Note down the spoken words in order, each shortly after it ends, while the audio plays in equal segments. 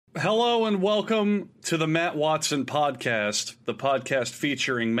Hello and welcome to the Matt Watson podcast, the podcast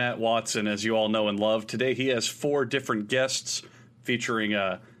featuring Matt Watson, as you all know and love. Today he has 4 different guests featuring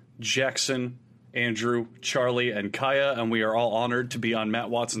Jackson, Andrew, Charlie, and Kaya, and we are all honored to be on Matt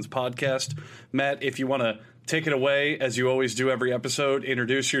Watson's podcast. Matt, if you want to take it away, as you always do every episode,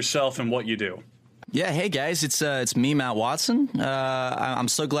 introduce yourself and what you do. Yeah, hey guys, it's me, Matt Watson. I'm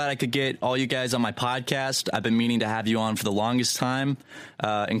so glad I could get all you guys on my podcast. I've been meaning to have you on for the longest time.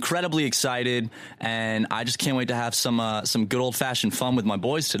 Incredibly excited, and I just can't wait to have some good old-fashioned fun with my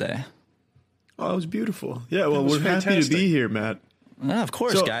boys today. Oh, it was beautiful. Yeah, well, we're happy to be here, Matt. Yeah, of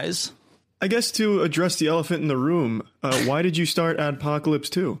course, guys. I guess to address the elephant in the room, why did you start Adpocalypse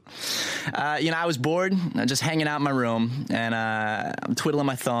 2? I was bored, just hanging out in my room, and I'm twiddling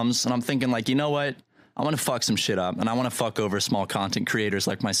my thumbs, and I'm thinking, like, you know what? I want to fuck some shit up, and I want to fuck over small content creators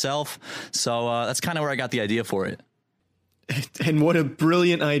like myself. So that's kind of where I got the idea for it. And what a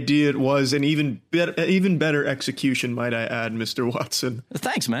brilliant idea it was, and even better execution, might I add, Mr. Watson.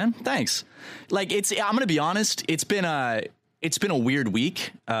 Thanks, man. Thanks. Like, I'm gonna be honest. It's been a weird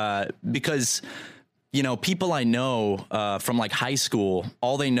week because, you know, people I know from like high school,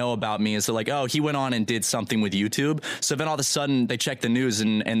 all they know about me is they're like, oh, he went on and did something with YouTube. So then all of a sudden they check the news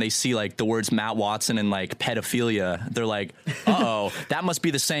and they see like the words Matt Watson and like pedophilia. They're like, uh-oh, that must be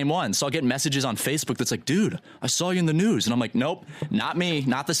the same one. So I'll get messages on Facebook that's like, dude, I saw you in the news. And I'm like, nope, not me,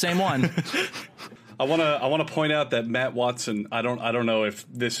 not the same one. I want to point out that Matt Watson, I don't know if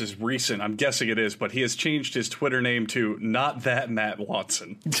this is recent. I'm guessing it is, but he has changed his Twitter name to Not That Matt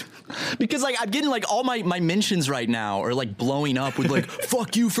Watson. Because like I'm getting like all my mentions right now are like blowing up with like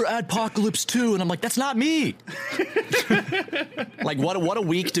fuck you for Adpocalypse 2, and I'm like, that's not me. Like what a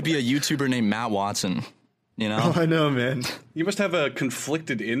week to be a YouTuber named Matt Watson. You know? Oh, I know, man. You must have a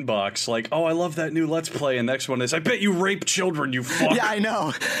conflicted inbox. Like, oh, I love that new Let's Play. And next one is, I bet you rape children, you fuck. Yeah, I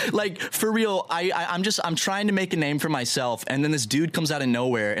know. Like, for real, I'm trying to make a name for myself. And then this dude comes out of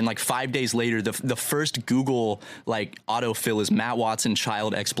nowhere. And like 5 days later, the first Google like autofill is Matt Watson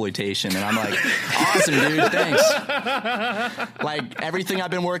child exploitation. And I'm like, awesome, dude. Thanks. Like, everything I've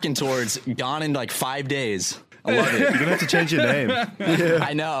been working towards gone in like 5 days. I love it. You're going to have to change your name. Yeah.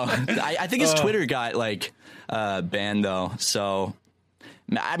 I know. I think his Twitter got like banned though. So,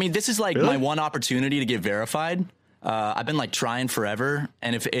 I mean, this is like my one opportunity to get verified. I've been like trying forever.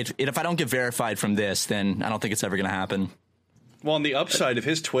 And if I don't get verified from this, then I don't think it's ever going to happen. Well, on the upside, if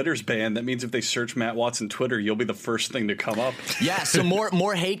his Twitter's banned, that means if they search Matt Watson Twitter, you'll be the first thing to come up. Yeah, so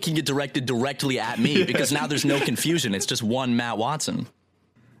more hate can get directed directly at me because now there's no confusion. It's just one Matt Watson.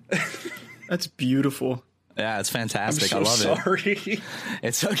 That's beautiful. Yeah, it's fantastic. I'm so I love sorry. it.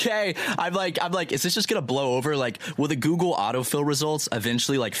 It's okay. I'm like, is this just gonna blow over? Like, will the Google autofill results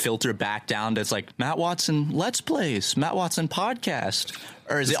eventually like filter back down to it's like Matt Watson Let's Plays, Matt Watson podcast,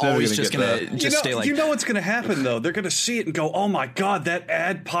 or is it always just gonna stay like? You know what's gonna happen though? They're gonna see it and go, "Oh my god, that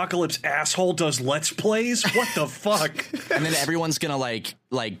Adpocalypse asshole does Let's Plays. What the fuck?" And then everyone's gonna like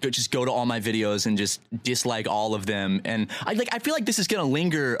just go to all my videos and just dislike all of them. And I feel like this is gonna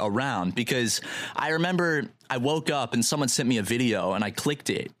linger around because I remember I woke up and someone sent me a video and I clicked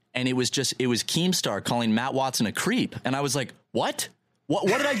it and it was Keemstar calling Matt Watson a creep, and I was like, what? What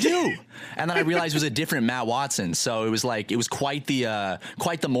did I do? And then I realized it was a different Matt Watson. So it was quite the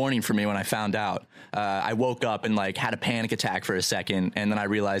morning for me when I found out. I woke up and like had a panic attack for a second, and then I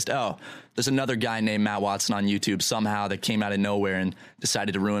realized, oh, there's another guy named Matt Watson on YouTube somehow that came out of nowhere and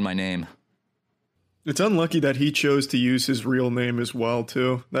decided to ruin my name. It's unlucky that he chose to use his real name as well,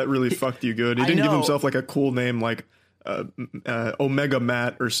 too. That really fucked you good. He didn't give himself like a cool name like Omega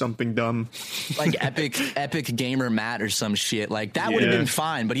Matt or something dumb, like epic gamer Matt or some shit. Like that would have been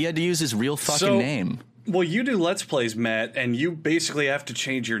fine, but he had to use his real fucking name. Well, you do Let's Plays, Matt, and you basically have to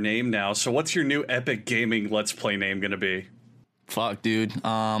change your name now. So what's your new epic gaming Let's Play name gonna be? Fuck, dude.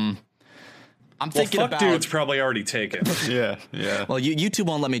 I'm thinking fuck dude's probably already taken. Yeah. Well, YouTube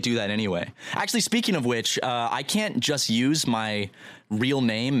won't let me do that anyway. Actually, speaking of which, I can't just use my real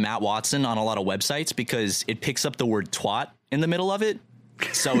name, Matt Watson, on a lot of websites because it picks up the word twat in the middle of it.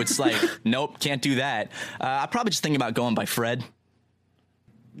 So it's like, nope, can't do that. I'm probably just thinking about going by Fred.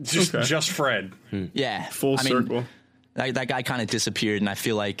 Just Fred. Yeah. Full circle. That guy kind of disappeared, and I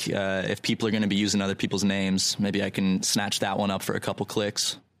feel like if people are going to be using other people's names, maybe I can snatch that one up for a couple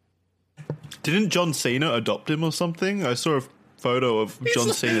clicks. Didn't John Cena adopt him or something? I saw a photo of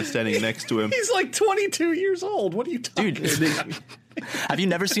John Cena standing next to him. He's like 22 years old. What are you talking about? Have you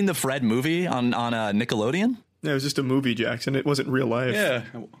never seen the Fred movie on Nickelodeon? Yeah, it was just a movie, Jackson. It wasn't real life. Yeah,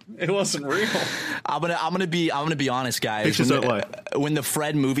 it wasn't real. I'm gonna be honest, guys. Pictures don't lie. When the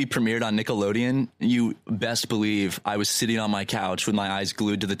Fred movie premiered on Nickelodeon, you best believe I was sitting on my couch with my eyes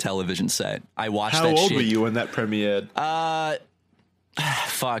glued to the television set. I watched How that old shit. were you when that premiered?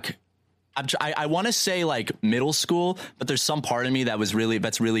 Fuck. I want to say like middle school, but there's some part of me that's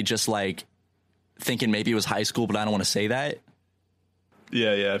really just like thinking maybe it was high school, but I don't want to say that.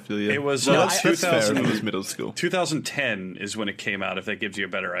 Yeah, I feel you. It was that's fair. 2000. It was middle school. 2010 is when it came out, if that gives you a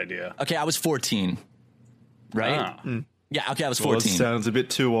better idea. Okay, I was 14. Right? Ah. Yeah, okay, I was Well, it 14. sounds a bit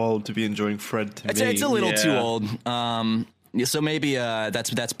too old to be enjoying Fred to me. It's a little too Yeah. old. Yeah, so maybe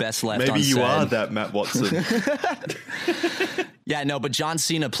that's best left Maybe unsaid. you are that Matt Watson. Yeah, no, but John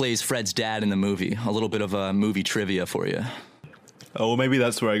Cena plays Fred's dad in the movie. A little bit of a movie trivia for you. Oh, well, maybe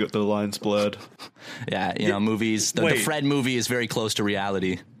that's where I got the lines blurred. Yeah, you know, movies. The Wait. Fred movie is very close to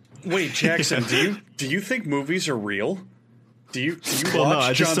reality. Wait, Jackson, do you think movies are real? Do you Well, no, I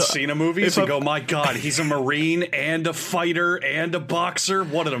watch just, John Cena movies if and I- go, my God, he's a Marine and a fighter and a boxer?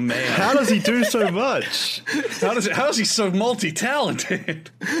 What a man. How does he do so much? How is he so multi-talented?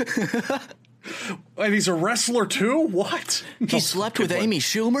 And he's a wrestler too? What? He slept with Amy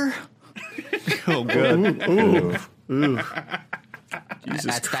Schumer? Oh, God. Ooh. Jesus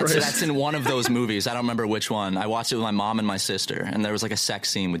That's Christ. that's in one of those movies. I don't remember which one. I watched it with my mom and my sister, and there was like a sex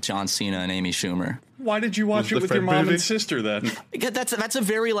scene with John Cena and Amy Schumer. Why did you watch Was it the with your Fred mom movie? and sister then? Yeah, that's a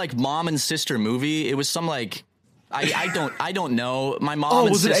very like mom and sister movie. It was some like I don't know. My mom Oh, and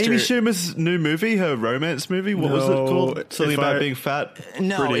was sister. it Amy Schumer's new movie, her romance movie? What was it No, called? Something if about I- being fat?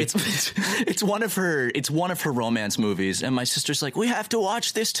 No, Pretty. it's one of her romance movies, and my sister's like, we have to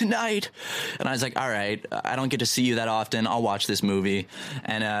watch this tonight, and I was like, all right, I don't get to see you that often. I'll watch this movie,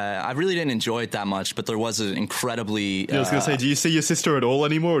 and I really didn't enjoy it that much, but there was an incredibly. Yeah, I was going to say, do you see your sister at all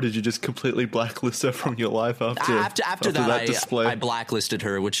anymore, or did you just completely blacklist her from your life after that display? I blacklisted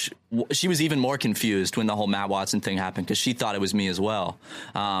her, which she was even more confused when the whole Matt Watson thing happened because she thought it was me as well.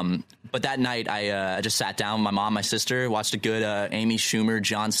 But that night, I just sat down with my mom, my sister, watched a good Amy Schumer,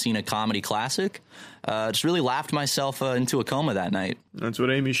 John Cena comedy classic. Just really laughed myself into a coma that night. That's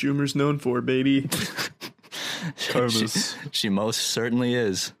what Amy Schumer's known for, baby. Comas. She most certainly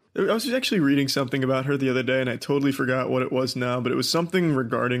is. I was actually reading something about her the other day, and I totally forgot what it was now, but it was something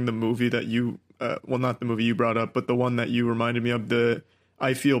regarding the movie that you, well, not the movie you brought up, but the one that you reminded me of, the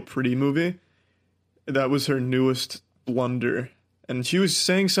I Feel Pretty movie. That was her newest blunder. And she was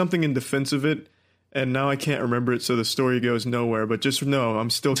saying something in defense of it, and now I can't remember it, so the story goes nowhere. But just know, I'm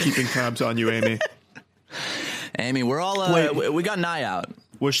still keeping tabs on you, Amy. Amy, we're all we got an eye out.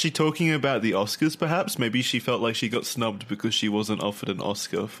 Was she talking about the Oscars, perhaps? Maybe she felt like she got snubbed because she wasn't offered an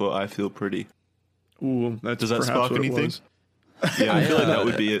Oscar for I Feel Pretty. Ooh, that's Does that perhaps spark what it anything? was. Yeah, I feel like that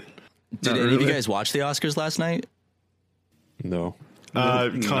would be it. Did Not any of you really. guys watch the Oscars last night? No.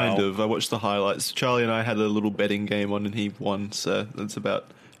 Kind No. of. I watched the highlights. Charlie and I had a little betting game on, and he won. So that's about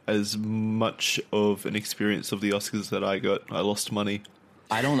as much of an experience of the Oscars that I got. I lost money.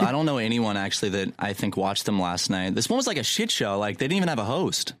 I don't know anyone actually that I think watched them last night. This one was like a shit show. Like they didn't even have a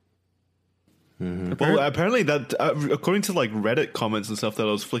host. Well, apparently that, according to like Reddit comments and stuff that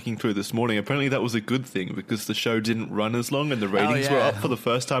I was flicking through this morning, apparently that was a good thing because the show didn't run as long and the ratings were yeah. up for the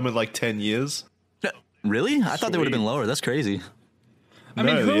first time in like 10 years. Really? I thought they would have been lower. That's crazy. I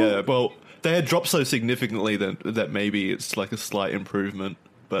mean, who- yeah. Well, they had dropped so significantly that maybe it's like a slight improvement,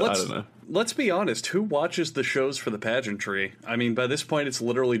 but I don't know. Let's be honest. Who watches the shows for the pageantry? I mean, by this point, it's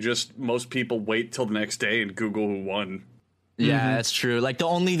literally just most people wait till the next day and Google who won. Yeah, that's true. Like the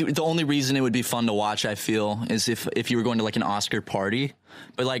only reason it would be fun to watch, I feel, is if you were going to like an Oscar party.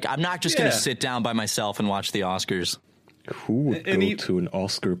 But like, I'm not just going Yeah. to sit down by myself and watch the Oscars. Who would And go he- to an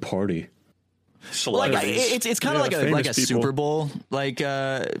Oscar party? Like Celebrities. it's kind of Yeah, like a famous people. Super Bowl like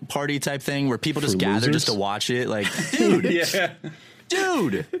party type thing where people just For gather just to losers? watch it. Like, dude, yeah.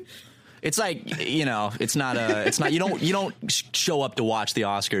 dude. It's like, you know, it's not you don't show up to watch the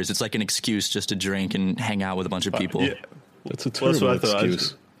Oscars. It's like an excuse just to drink and hang out with a bunch of people. Yeah. That's a Well, that's terrible what I thought.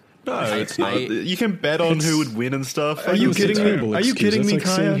 excuse. No, it's not. I- You can bet on who would win and stuff. Are you It's a kidding me? terrible Are you excuse. kidding It's me, like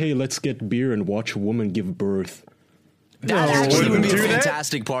saying, Kaya? hey, let's get beer and watch a woman give birth. That actually would be a wouldn't do that?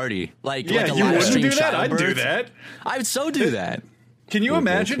 fantastic party. Like Yeah, like a you live wouldn't stream do that? I'd do childbirth. that. I would so do that. Can you We're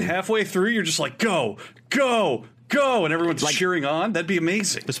imagine both- halfway through you're just like, go, go, go, and everyone's cheering on? That'd be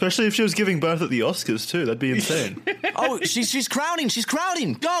amazing. Especially if she was giving birth at the Oscars too. That'd be insane. Oh, she's crowning. She's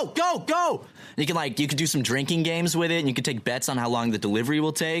crowning. Go, go, go. You could do some drinking games with it, and you could take bets on how long the delivery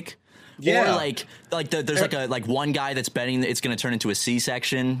will take. Yeah. Or there's like one guy that's betting that it's going to turn into a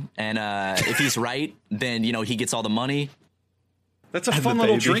C-section, and if he's right, then he gets all the money. That's a And fun the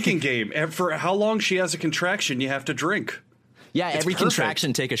little baby. drinking game. And for how long she has a contraction, you have to drink. Yeah, every perfect.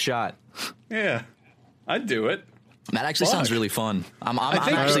 contraction, take a shot. Yeah, I'd do it. That actually Fuck. sounds really fun. I'm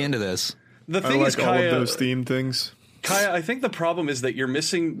think- actually into this. The I thing is, like all Kaya, of those theme things. Kaya, I think the problem is that you're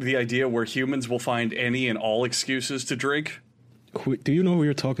missing the idea where humans will find any and all excuses to drink. Do you know who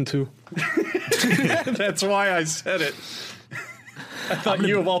you're talking to? That's why I said it. I thought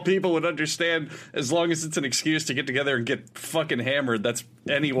you of all people would understand. As long as it's an excuse to get together and get fucking hammered, that's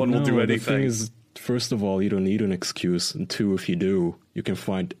anyone will do The thing anything. is, first of all, you don't need an excuse, and two, if you do, you can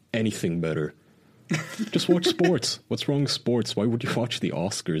find anything better. Just watch sports. What's wrong with sports? Why would you watch the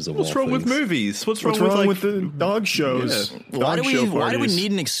Oscars of What's all wrong with things? movies? What's wrong, What's wrong with, with the dog shows? Yeah. Why Dog do show we parties?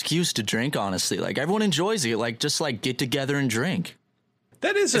 need an excuse to drink? Honestly, like everyone enjoys it. Like just like get together and drink.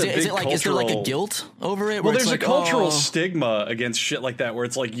 That is a Is big it like cultural... is there like a guilt over it? Well, where it's there's like, a cultural oh, stigma against shit like that, where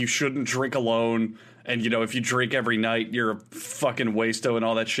it's like you shouldn't drink alone, and if you drink every night, you're a fucking wasto and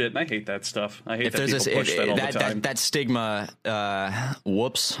all that shit. And I hate that stuff. I hate if that there's people this push that all the time. that stigma.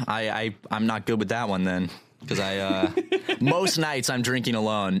 Whoops, I'm not good with that one then. Because most nights I'm drinking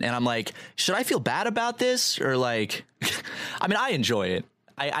alone, and I'm like, should I feel bad about this or like? I mean, I enjoy it.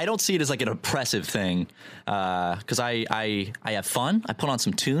 I don't see it as like an oppressive thing, because I have fun. I put on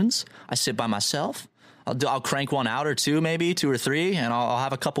some tunes. I sit by myself. I'll crank one out or two, maybe 2 or 3, and I'll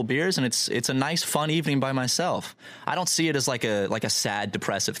have a couple beers, and it's a nice, fun evening by myself. I don't see it as like a sad,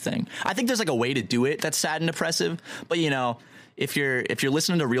 depressive thing. I think there's like a way to do it that's sad and depressive, but if you're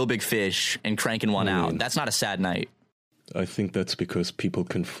listening to Real Big Fish and cranking one out, that's not a sad night. I think that's because people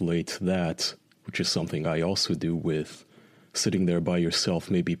conflate that, which is something I also do, with sitting there by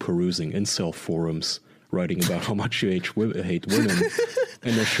yourself, maybe perusing incel forums, writing about how much you hate women,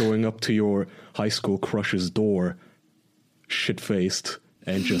 and then showing up to your high school crush's door, shit-faced,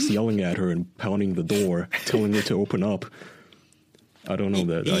 and just yelling at her and pounding the door, telling her to open up. I don't know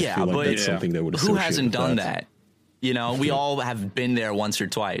that. I feel like that's something that would associate who hasn't with done that? We all have been there once or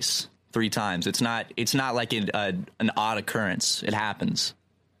twice, 3 times. It's not like an odd occurrence. It happens.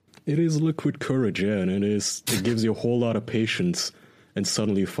 It is liquid courage, yeah, and it gives you a whole lot of patience, and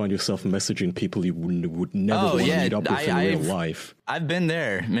suddenly you find yourself messaging people you would never want to meet up with in real life. I've been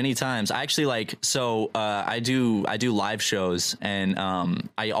there many times. I actually I do live shows, and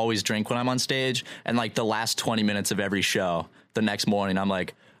I always drink when I'm on stage, and like the last 20 minutes of every show, the next morning I'm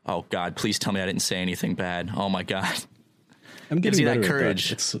like, oh God, please tell me I didn't say anything bad. Oh my God. I'm Gives getting you that better at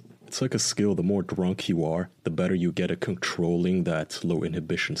courage. It's like a skill. The more drunk you are, the better you get at controlling that low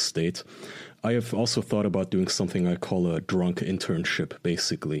inhibition state. I have also thought about doing something I call a drunk internship,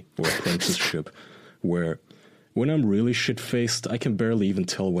 basically, or apprenticeship, where when I'm really shit-faced, I can barely even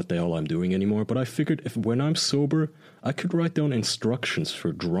tell what the hell I'm doing anymore, but I figured when I'm sober, I could write down instructions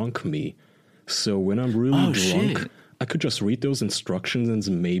for drunk me. So when I'm really drunk, shit. I could just read those instructions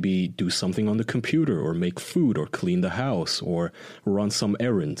and maybe do something on the computer, or make food, or clean the house, or run some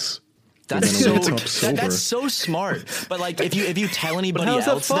errands. That's Then I so wake up sober. that's so smart. But like if you tell anybody how is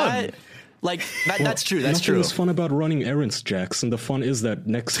that else fun? that, like that's true. That's Nothing true. is fun about running errands, Jackson. The fun is that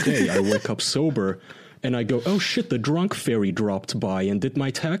next day I wake up sober and I go, oh shit, the drunk fairy dropped by and did my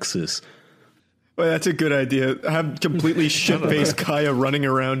taxes. Well, that's a good idea. Have completely shit-faced Kaya running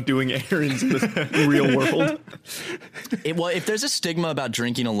around doing errands in the real world. Well, if there's a stigma about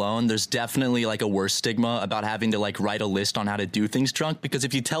drinking alone, there's definitely like a worse stigma about having to like write a list on how to do things drunk. Because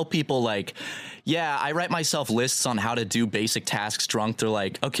if you tell people like, yeah, I write myself lists on how to do basic tasks drunk, they're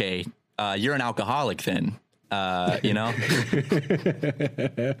like, okay, you're an alcoholic then,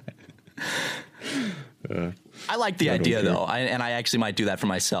 I like the idea though, and I actually might do that for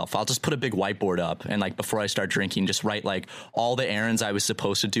myself. I'll just put a big whiteboard up, and like before I start drinking, just write like all the errands I was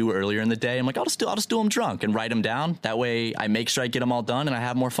supposed to do earlier in the day. I'm like, I'll just do them drunk and write them down. That way, I make sure I get them all done, and I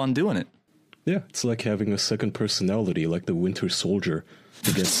have more fun doing it. Yeah, it's like having a second personality, like the Winter Soldier,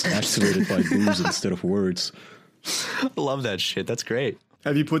 who gets activated by booze instead of words. I love that shit. That's great.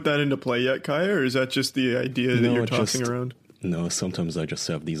 Have you put that into play yet, Kaya, or is that just the idea that you're tossing around? No, sometimes I just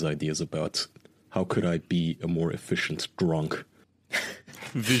have these ideas about how could I be a more efficient drunk.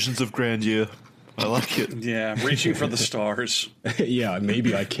 Visions of grandeur. I like it. Yeah, reaching for the stars. Yeah,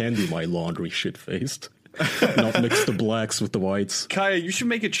 maybe I can do my laundry shit-faced. Not mix the blacks with the whites. Kaya, you should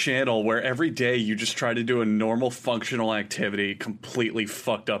make a channel where every day you just try to do a normal functional activity completely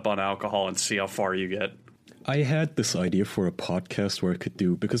fucked up on alcohol and see how far you get. I had this idea for a podcast where I could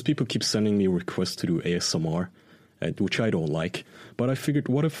do, because people keep sending me requests to do ASMR, which I don't like, but I figured,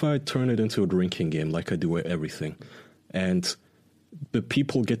 what if I turn it into a drinking game like I do everything? And the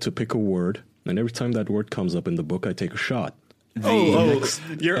people get to pick a word, and every time that word comes up in the book, I take a shot. My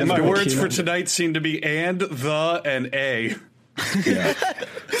words for tonight seem to be and, the, and a. Yeah,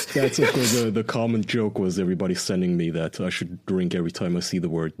 that's of course the common joke was everybody sending me that I should drink every time I see the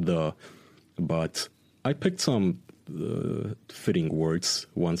word "the," but I picked some fitting words,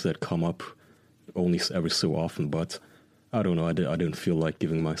 ones that come up only every so often. But I don't know. I didn't feel like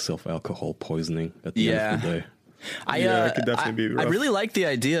giving myself alcohol poisoning at the end of the day. It could definitely be rough. I really like the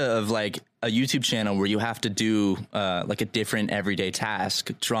idea of like a YouTube channel where you have to do like a different everyday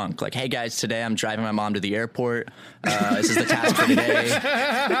task drunk. Like, hey guys, today I'm driving my mom to the airport. This is the task for today.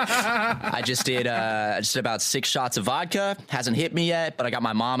 I just did about 6 shots of vodka. Hasn't hit me yet, but I got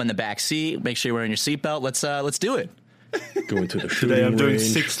my mom in the back seat. Make sure you're wearing your seatbelt. Let's do it. Going to the shooting Today I'm doing range.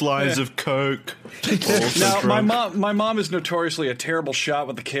 6 lines of coke. Now, my mom is notoriously a terrible shot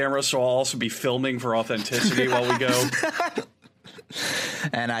with the camera, so I'll also be filming for authenticity while we go.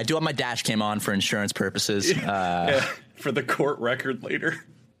 And I do have my dash cam on for insurance purposes. For the court record later.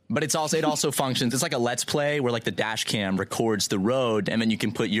 But it also functions. It's like a Let's Play where like the dash cam records the road, and then you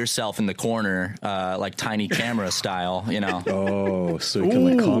can put yourself in the corner, like tiny camera style. You know. Oh, so you can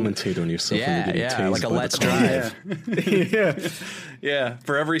like commentate on yourself. Yeah, and you're getting tased like a by the Let's car. Drive. Yeah.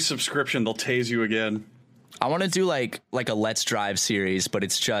 For every subscription, they'll tase you again. I want to do like a Let's Drive series, but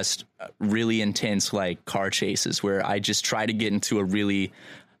it's just really intense like car chases where I just try to get into a really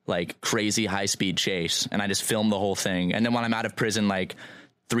like crazy high speed chase, and I just film the whole thing, and then when I'm out of prison, like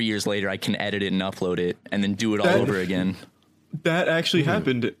 3 years later, I can edit it and upload it and then do it all over again. That actually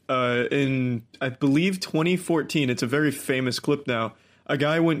happened in, I believe, 2014. It's a very famous clip now. A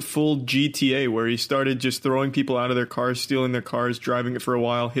guy went full GTA where he started just throwing people out of their cars, stealing their cars, driving it for a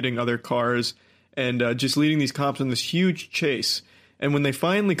while, hitting other cars, and just leading these cops on this huge chase. And when they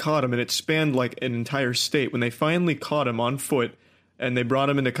finally caught him, and it spanned like an entire state, when they finally caught him on foot, and they brought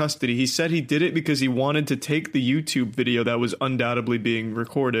him into custody, he said he did it because he wanted to take the YouTube video that was undoubtedly being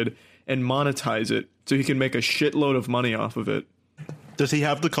recorded and monetize it so he can make a shitload of money off of it. Does he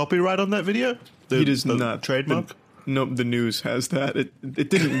have the copyright on that video? He does not. Trademark? The news has that. It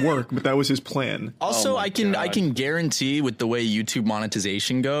didn't work, but that was his plan. Also, I can guarantee with the way YouTube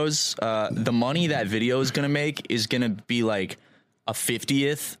monetization goes, the money that video is going to make is going to be like a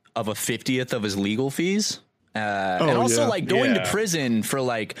 50th of his legal fees. And also, like, going to prison for,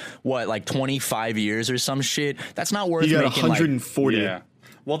 like, 25 years or some shit, that's not worth making. You got making, 140. Yeah.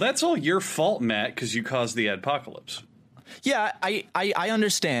 Well, that's all your fault, Matt, because you caused the adpocalypse. Yeah, I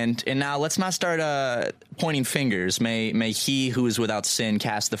understand. And now let's not start pointing fingers. May he who is without sin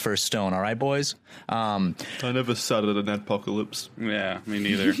cast the first stone, all right, boys? I never started an apocalypse. Yeah, me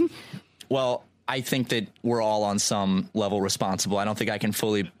neither. Well, I think that we're all on some level responsible. I don't think I can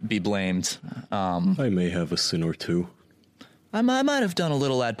fully be blamed. I may have a sin or two. I might have done a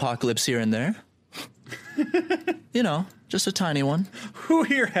little adpocalypse here and there. You know, just a tiny one. Who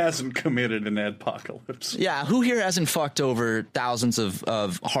here hasn't committed an adpocalypse? Yeah, who here hasn't fucked over thousands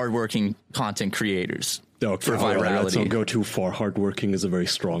of hardworking content creators for virality? Let's not go too far. Hardworking is a very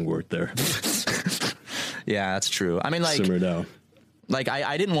strong word there. Yeah, that's true. I mean, like, simmer down. Like,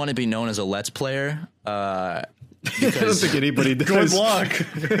 I didn't want to be known as a Let's Player. I don't think anybody does. Good luck.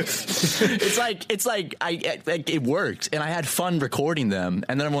 It's like it worked, and I had fun recording them.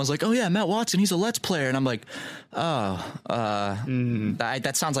 And then everyone's like, "Oh yeah, Matt Watson, he's a Let's Player," and I'm like, that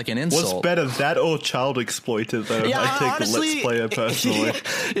sounds like an insult. What's better, that or child exploiter? Though Yeah, I take honestly, the Let's Player personally.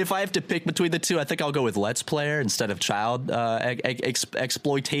 If I have to pick between the two, I think I'll go with Let's Player instead of child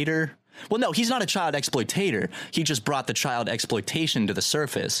exploitator. Well, no, he's not a child exploitator. He just brought the child exploitation to the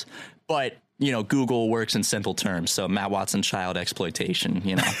surface. But, you know, Google works in simple terms. So Matt Watson, child exploitation,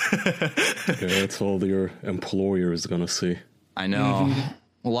 you know. Yeah, that's all your employer is going to see. I know. Mm-hmm.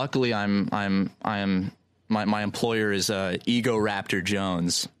 Well, luckily, my employer is Ego Raptor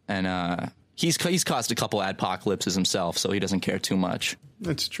Jones. And he's caused a couple adpocalypses himself, so he doesn't care too much.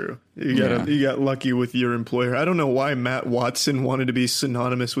 That's true. You got lucky with your employer. I don't know why Matt Watson wanted to be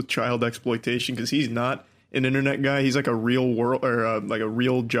synonymous with child exploitation, because he's not an internet guy. He's like a real world or like a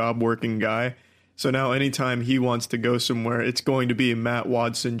real job working guy. So now anytime he wants to go somewhere, it's going to be Matt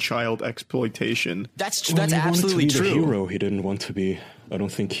Watson child exploitation. That's He absolutely wanted to be true. The hero. He didn't want to be. I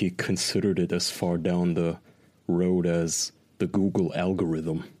don't think he considered it as far down the road as the Google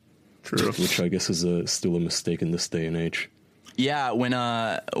algorithm. True. Which I guess is still a mistake in this day and age. Yeah, when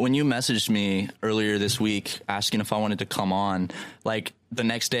you messaged me earlier this week asking if I wanted to come on, like the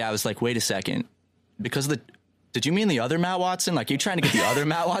next day I was like, wait a second, because did you mean the other Matt Watson? Like, are you trying to get the other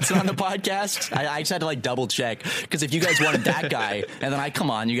Matt Watson on the podcast? I just had to like double check, because if you guys wanted that guy and then I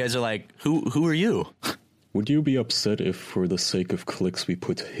come on, you guys are like, who are you? Would you be upset if, for the sake of clicks, we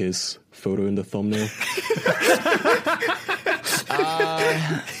put his photo in the thumbnail?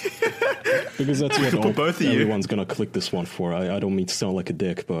 Because that's what both of you. everyone's gonna click this one for. I don't mean to sound like a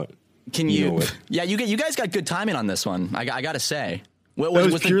dick, but Can you you? know it. Yeah, you guys got good timing on this one. I got to say. What,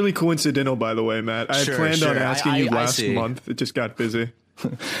 That was the- purely coincidental, by the way, Matt. I had Sure, planned on sure. asking I you last see. month. It just got busy.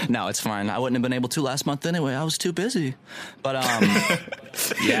 No, it's fine. I wouldn't have been able to last month anyway. I was too busy. But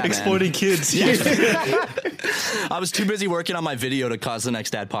yeah, Exploiting kids. I was too busy working on my video to cause the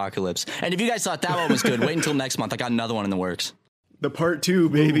next adpocalypse. And if you guys thought that one was good, wait until next month. I got another one in the works. The part 2,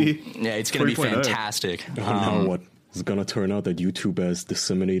 baby. Yeah, it's going to be 3.0. fantastic. now what is gonna turn out that YouTube is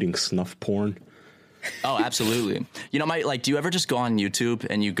disseminating snuff porn? Oh, absolutely. You know, do you ever just go on YouTube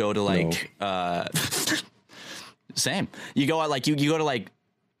and you go to like, same. You go out you go to like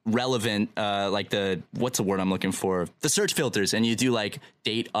relevant, what's the word I'm looking for? The search filters, and you do like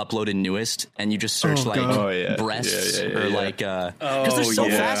date uploaded newest, and you just search God. breasts Yeah. or like, because they're so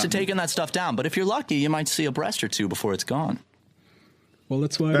fast at taking that stuff down. But if you're lucky, you might see a breast or two before it's gone. Well,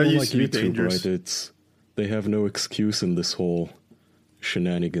 that's why I That don't used like to be YouTube, dangerous. right? They have no excuse in this whole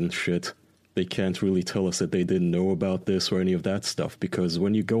shenanigan shit. They can't really tell us that they didn't know about this or any of that stuff, because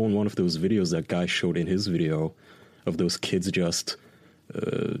when you go on one of those videos that guy showed in his video of those kids just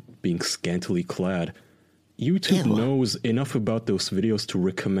being scantily clad, YouTube knows enough about those videos to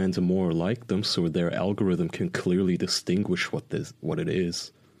recommend more like them, so their algorithm can clearly distinguish what it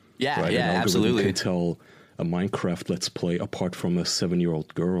is. Yeah, Right? yeah, An algorithm absolutely. can tell a Minecraft Let's Play apart from a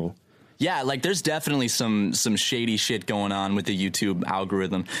 7-year-old girl. Yeah, like there's definitely some shady shit going on with the YouTube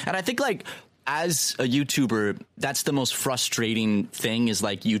algorithm. And I think like as a YouTuber, that's the most frustrating thing is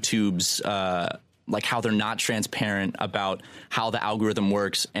like YouTube's like how they're not transparent about how the algorithm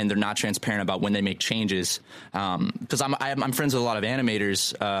works, and they're not transparent about when they make changes. Because I'm friends with a lot of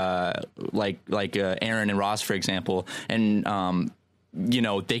animators, like Aaron and Ross, for example, and you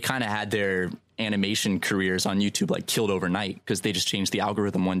know, they kind of had their animation careers on YouTube like killed overnight because they just changed the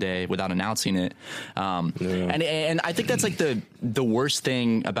algorithm one day without announcing it. And I think that's like the worst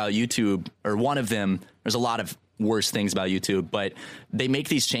thing about YouTube, or one of them. There's a lot of worse things about YouTube, but they make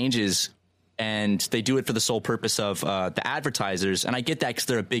these changes and they do it for the sole purpose of the advertisers. And I get that because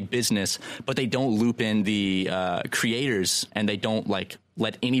they're a big business, but they don't loop in the creators, and they don't like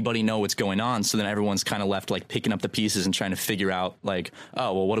let anybody know what's going on. So then everyone's kind of left like picking up the pieces and trying to figure out like,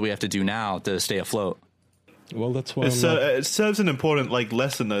 oh, well, what do we have to do now to stay afloat? Well, that's why It serves an important like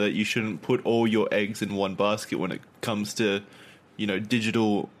lesson though, that you shouldn't put all your eggs in one basket when it comes to, you know,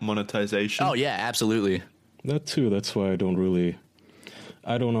 digital monetization. Oh yeah, absolutely. that too. That's why I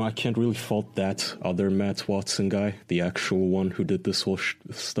don't know. I can't really fault that other Matt Watson guy, the actual one who did this whole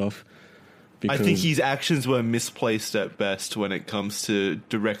stuff. I think his actions were misplaced at best when it comes to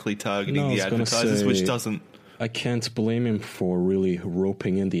directly targeting the advertisers, which doesn't. I can't blame him for really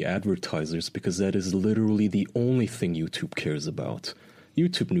roping in the advertisers, because that is literally the only thing YouTube cares about.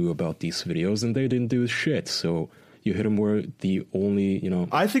 YouTube knew about these videos and they didn't do shit, so you hit them where the only, you know...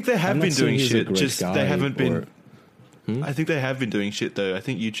 I think they have I'm not been saying doing he's a shit, great just guy they haven't been... or- I think they have been doing shit, though. I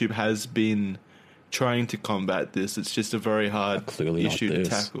think YouTube has been trying to combat this. It's just a very hard Clearly not issue to this.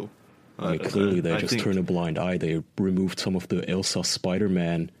 tackle. I mean, don't clearly know. they I just think- turned a blind eye. They removed some of the Elsa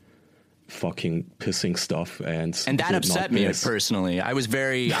Spider-Man fucking pissing stuff, and And that did upset not me this. personally. I was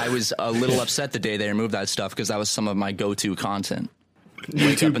a little upset the day they removed that stuff because that was some of my go-to content. Wake up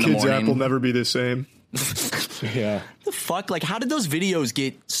YouTube in the Kids morning. app will never be the same. Yeah. The fuck? Like, how did those videos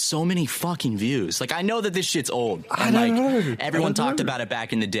get so many fucking views? Like, I know that this shit's old. And, like, everyone talked about it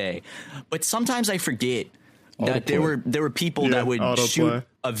back in the day. But sometimes I forget that there were people that would autoplay. shoot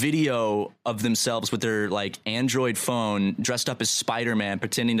a video of themselves with their, like, Android phone dressed up as Spider-Man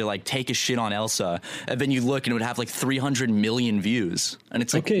pretending to, like, take a shit on Elsa. And then you look and it would have, like, 300 million views. And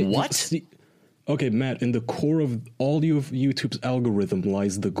it's like, Okay. what? see- okay, Matt, in the core of all of YouTube's algorithm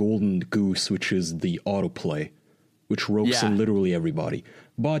lies the golden goose, which is the autoplay, which ropes Yeah. in literally everybody.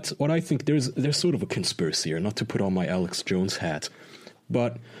 But what I think there's sort of a conspiracy here, not to put on my Alex Jones hat,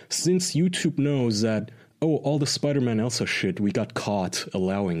 but since YouTube knows that, oh, all the Spider-Man Elsa shit, we got caught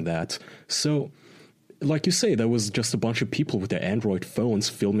allowing that. So, like you say, there was just a bunch of people with their Android phones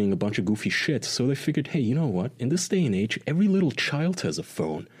filming a bunch of goofy shit. So they figured, hey, you know what? In this day and age, every little child has a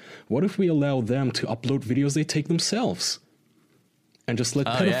phone. What if we allow them to upload videos they take themselves? And just let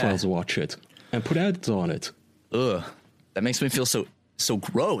pedophiles watch it and put ads on it. Ugh. That makes me feel so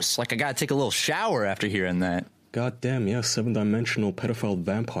gross. Like, I gotta take a little shower after hearing that. God damn, yeah, 7-dimensional pedophile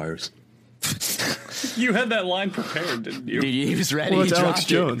vampires. You had that line prepared, didn't you? Dude, he was ready. Well, He it's Alex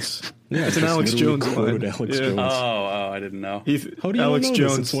dropped it. Jones. Yeah, It's an just Alex literally Jones quoted line. Alex Yeah. Jones. I didn't know. How do you Alex know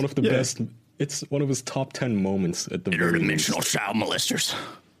Jones? this? It's one of the Yeah. best. It's one of his top 10 moments at the very least. Interdimensional child molesters.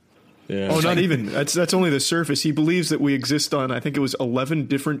 Yeah. Oh, not even. That's only the surface. He believes that we exist on, I think it was 11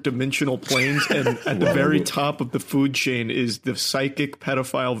 different dimensional planes, and at the very top of the food chain is the psychic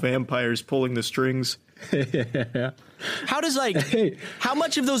pedophile vampires pulling the strings. How does how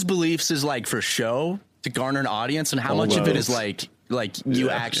much of those beliefs is like for show to garner an audience, and how much of it is like you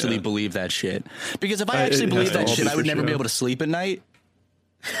actually believe that shit? Because if I actually believe that shit, I would never be able to sleep at night.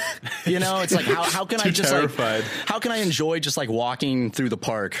 You know, it's like how can I just terrified. How can I enjoy just like walking through the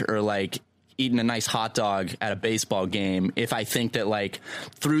park or like eating a nice hot dog at a baseball game if I think that like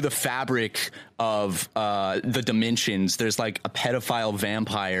through the fabric of the dimensions there's like a pedophile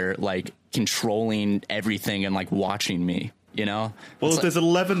vampire like controlling everything and like watching me? You know, well, if there's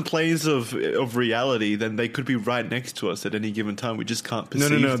 11 planes of reality, then they could be right next to us at any given time. We just can't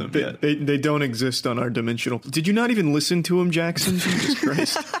perceive them yet. They don't exist on our dimensional. Did you not even listen to him, Jackson? Jesus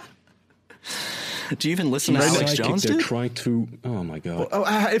Christ! Do you even listen to Alex Jones? They're trying to. Oh my god! Well,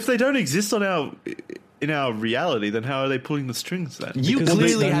 if they don't exist on in our reality, then how are they pulling the strings then? You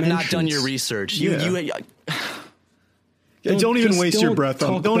clearly have not done your research. Don't even waste your breath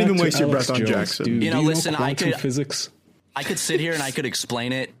on. Don't even waste your breath on Jackson. Dude, you know, listen. I could physics. I could sit here and I could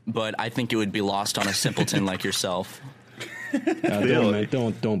explain it, but I think it would be lost on a simpleton like yourself.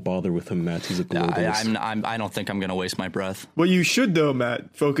 Don't bother with him, Matt. He's a globalist. I don't think I'm going to waste my breath. What you should, though,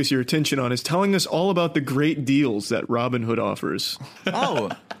 Matt, focus your attention on is telling us all about the great deals that Robinhood offers.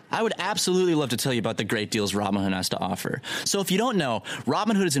 Oh, I would absolutely love to tell you about the great deals Robinhood has to offer. So if you don't know,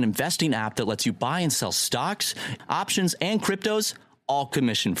 Robinhood is an investing app that lets you buy and sell stocks, options, and cryptos all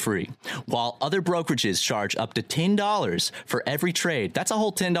commission free, while other brokerages charge up to $10 for every trade. That's a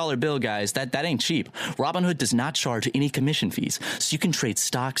whole $10 bill, guys. That ain't cheap. Robinhood does not charge any commission fees, so you can trade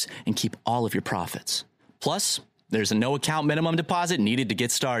stocks and keep all of your profits. Plus, there's a no account minimum deposit needed to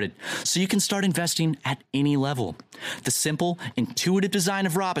get started, so you can start investing at any level. The simple, intuitive design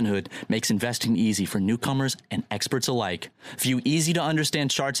of Robinhood makes investing easy for newcomers and experts alike. View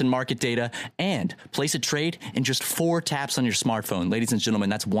easy-to-understand charts and market data, and place a trade in just 4 taps on your smartphone. Ladies and gentlemen,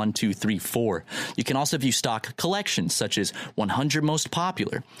 that's 1, 2, 3, 4. You can also view stock collections, such as 100 most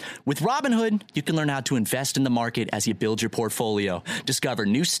popular. With Robinhood, you can learn how to invest in the market as you build your portfolio, discover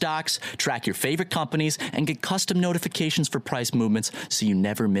new stocks, track your favorite companies, and get custom notifications for price movements so you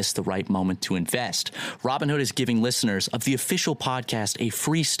never miss the right moment to invest. Robinhood is giving listeners of the official podcast a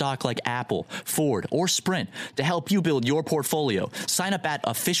free stock like Apple, Ford, or Sprint to help you build your portfolio. Sign up at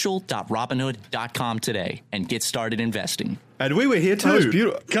official.robinhood.com today and get started investing. And we were here too. That was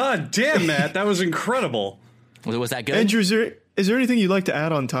beautiful. God damn, Matt, that was incredible. Was that good? Andrew, is there anything you'd like to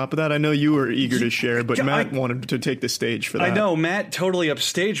add on top of that? I know you were eager to share, but Matt wanted to take the stage for that. I know, Matt totally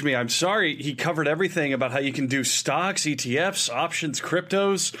upstaged me. I'm sorry. He covered everything about how you can do stocks, ETFs, options,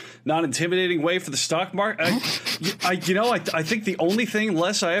 cryptos, non-intimidating way for the stock market. I think the only thing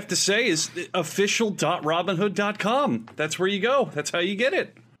less I have to say is official.robinhood.com. That's where you go. That's how you get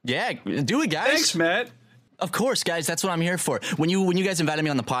it. Yeah, do it, guys. Thanks, Matt. Of course, guys. That's what I'm here for. When you guys invited me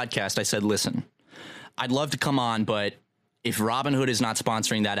on the podcast, I said, listen, I'd love to come on, but if Robinhood is not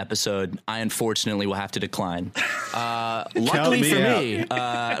sponsoring that episode, I unfortunately will have to decline. Luckily for me,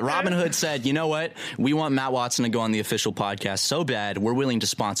 Robinhood said, you know what? We want Matt Watson to go on the official podcast so bad, we're willing to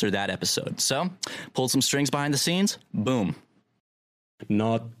sponsor that episode. So, pulled some strings behind the scenes. Boom.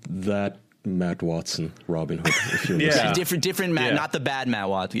 Not that Matt Watson, Robinhood, if you're listening. Different Matt, not the bad Matt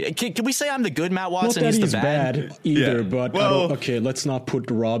Watson. Can we say I'm the good Matt Watson? Not that he's the bad either, but okay, let's not put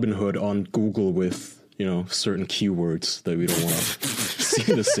Robinhood on Google with certain keywords that we don't want to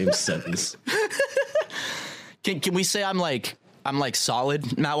see in the same sentence. Can we say I'm like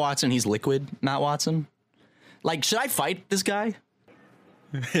solid Matt Watson? He's liquid Matt Watson. Like, should I fight this guy?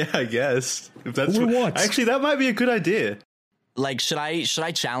 Yeah, I guess. If that's what? Actually, that might be a good idea. Like, should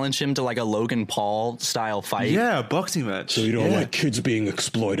I challenge him to like a Logan Paul style fight? Yeah, a boxing match. So you don't like kids being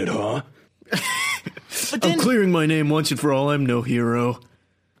exploited, huh? But then, I'm clearing my name once and for all. I'm no hero.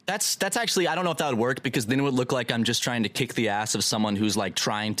 That's actually, I don't know if that would work, because then it would look like I'm just trying to kick the ass of someone who's like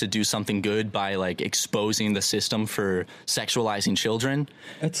trying to do something good by like exposing the system for sexualizing children.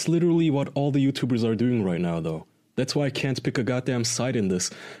 That's literally what all the YouTubers are doing right now, though. That's why I can't pick a goddamn side in this.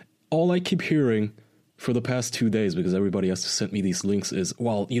 All I keep hearing for the past 2 days, because everybody has to send me these links, is,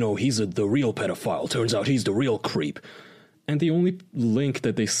 well, he's the real pedophile. Turns out he's the real creep. And the only link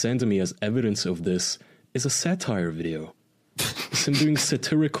that they send to me as evidence of this is a satire video. It's him doing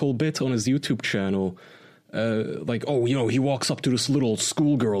satirical bit on his YouTube channel. He walks up to this little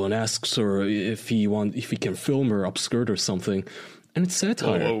schoolgirl and asks her if he can film her upskirt or something. And it's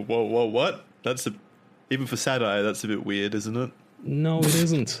satire. Whoa, what? Even for satire, that's a bit weird, isn't it? No, it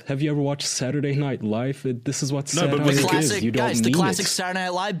isn't. Have you ever watched Saturday Night Live? This is what satire but The It classic, You don't guys, the mean classic it. Saturday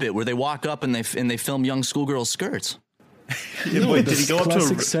Night Live bit where they walk up and they film young schoolgirls' skirts. Wait, did he go up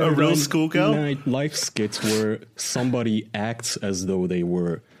Classic to a Saturday real schoolgirl? Night Live skits where somebody acts as though they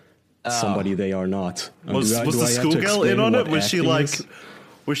were somebody they are not. Was Do I the have to schoolgirl in explain on what it? Was she acting like? is?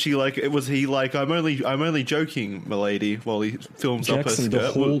 Was she like? Was he like? I'm only joking, milady. While he films Jackson, up her the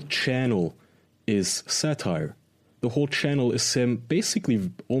skirt. whole channel is satire. The whole channel is him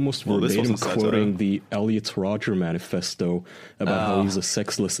basically almost Well, this verbatim wasn't satire. quoting the Elliot Rodger manifesto about how he's a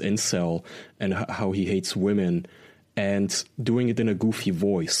sexless incel and how he hates women, and doing it in a goofy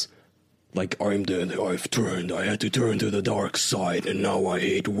voice. Like, I had to turn to the dark side, and now I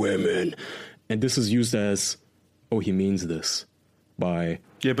hate women. And this is used as, oh, he means this. By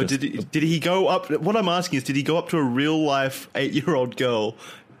Yeah, but just- did he go up? What I'm asking is, did he go up to a real life 8-year-old girl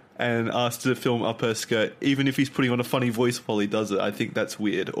and ask to film up her skirt, even if he's putting on a funny voice while he does it? I think that's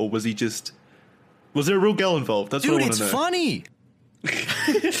weird. Or was he just? Was there a real girl involved? That's what Dude, I want it's to know. funny.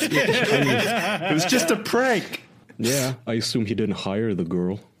 It was just a prank. Yeah, I assume he didn't hire the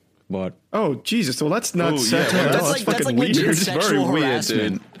girl, but Oh Jesus! Well, that's not Oh, yeah, satire. well, at all. That's That's like fucking legit weird. Very sexual weird,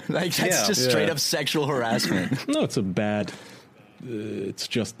 harassment. Like that's Yeah. just straight Yeah. up sexual harassment. no, it's a bad. It's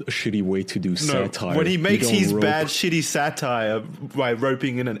just a shitty way to do No, satire. when he You makes don't his rope- bad, shitty satire by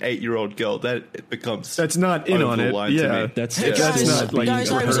roping in an 8-year-old girl, that it becomes That's not in on over the it. line to Yeah, me. That's Hey it's that's guys, not like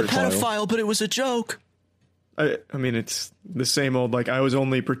guys, I was a pedophile. pedophile, but it was a joke. I mean, it's the same old. Like, I was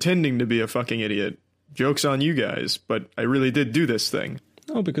only pretending to be a fucking idiot. Joke's on you guys, but I really did do this thing.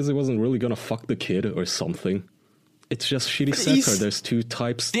 No, because he wasn't really gonna fuck the kid or something. It's just shitty But he's- satire. There's two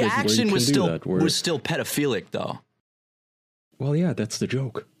types The where you action can was do still that. Where, was still pedophilic though. well, yeah, that's the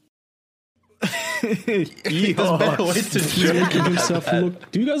joke. Yeehaw. Better way to He's joke. making himself look.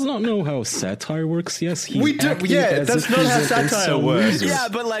 Do you guys not know how satire works? Yes, he's We do- acting yeah, as that's if not he's how an satire incel works. loser. Yeah,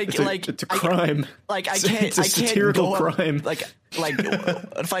 but like It's a crime. Like I It's can't. it's a I can't satirical go up- crime. Like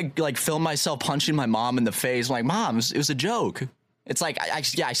if I like film myself punching my mom in the face, I'm like, Mom, it was a joke. It's like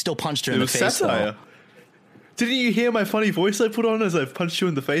I still punched her It in the was face. satire. Didn't you hear my funny voice I put on as I punched you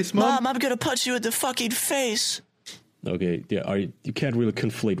in the face, Mom? Mom, I'm gonna punch you in the fucking face. Okay, yeah, you can't really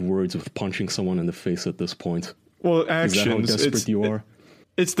conflate words with punching someone in the face at this point. Well, Is that how actions. desperate you are?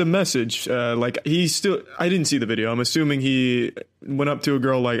 It's the message. Like, he's still. I didn't see the video. I'm assuming he went up to a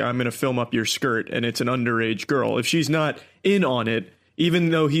girl like, "I'm going to film up your skirt," and it's an underage girl. If she's not in on it, even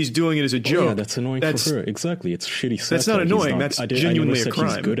though he's doing it as a joke, Yeah, that's annoying for her. Exactly, it's shitty satire. That's not He's annoying, that's I genuinely never a said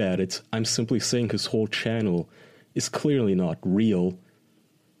crime. He's good at it. I'm simply saying his whole channel is clearly not real.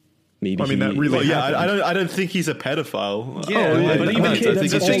 Maybe I mean, that he- really Well, yeah, happened. I don't think he's a pedophile. Yeah, yeah, but but even okay, I think that's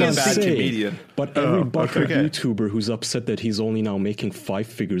he's all just I'm a bad saying. comedian. But every butthurt okay. YouTuber who's upset that he's only now making 5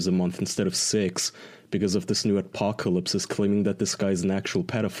 figures a month instead of 6 because of this new apocalypse is claiming that this guy's an actual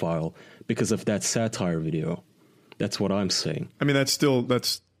pedophile because of that satire video. That's what I'm saying. I mean, that's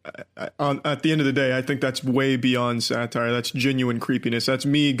at the end of the day, I think that's way beyond satire. That's genuine creepiness. That's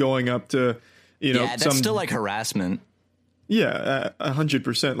me going up to, Yeah, that's still like harassment. yeah,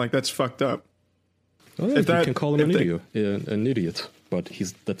 100%. Like, that's fucked up. Oh, yeah, If you that- can call him if an they- idiot, an idiot, but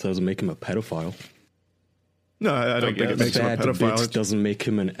that doesn't make him a pedophile. No, I don't think guess. it makes him a Bad pedophile. bit It's- doesn't make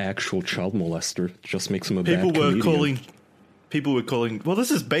him an actual child molester. It just makes him a People bad were comedian. calling. Well, this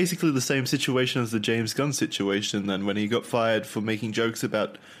is basically the same situation as the James Gunn situation. Then, when he got fired for making jokes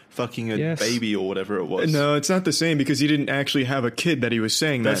about fucking a Yes. baby or whatever it was. No, it's not the same because he didn't actually have a kid that he was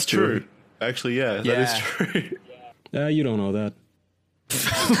saying that's that to. true. Actually, yeah, that Yeah. is true. You don't know that.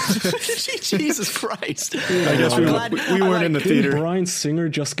 Jesus Christ! I guess I'm we, glad- we I weren't in the like- theater. Did Bryan Singer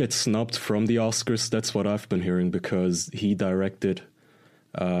just get snubbed from the Oscars? That's what I've been hearing because he directed.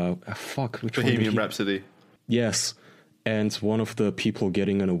 Which one did Bohemian he- Rhapsody. Yes, and one of the people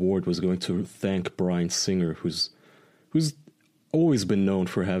getting an award was going to thank Bryan Singer, who's always been known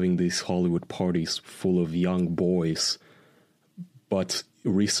for having these Hollywood parties full of young boys, but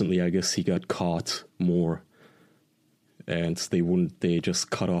recently I guess he got caught more, and they just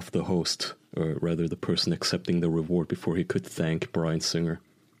cut off the host, or rather the person accepting the reward before he could thank Bryan Singer.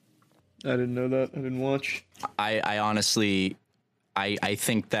 I didn't know that. I didn't watch. I honestly, I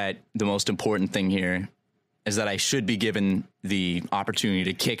think that the most important thing here is that I should be given the opportunity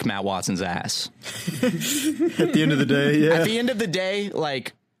to kick Matt Watson's ass. At the end of the day, yeah. At the end of the day,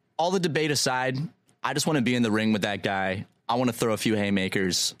 like, all the debate aside, I just want to be in the ring with that guy. I want to throw a few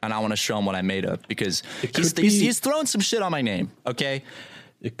haymakers, and I want to show him what I made of, because he's throwing some shit on my name, okay?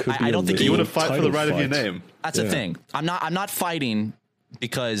 It could be I a don't think You You want to literal fight for the title right of your fight. name. That's Yeah. the thing. I'm not fighting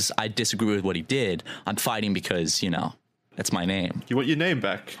because I disagree with what he did. I'm fighting because, That's my name. You want your name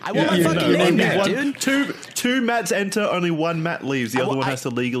back? I want my fucking name back, dude. Two Matts enter, only one Matt leaves. The other one has to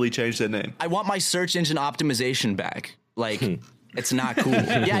legally change their name. I want my search engine optimization back. Like, it's not cool.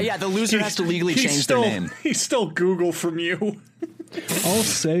 Yeah, the loser has to legally change their name. He stole Google from you. I'll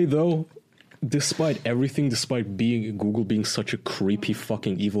say though, despite everything, despite Google being such a creepy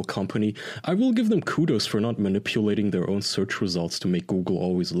fucking evil company, I will give them kudos for not manipulating their own search results to make Google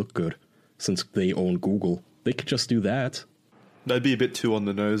always look good. Since they own Google, they could just do that. That'd be a bit too on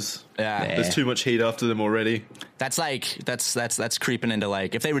the nose. Yeah. There's too much heat after them already. That's like that's creeping into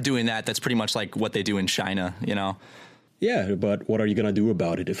like, if they were doing that, that's pretty much like what they do in China, you know? Yeah, but what are you gonna do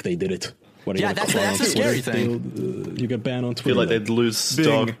about it if they did it? What are you Yeah, that's the scary thing. You get banned on I Twitter. feel like they'd lose Bing.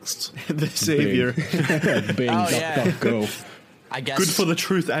 stocks. The savior. Bing, Oh, yeah. DuckDuckGo. I guess Good for the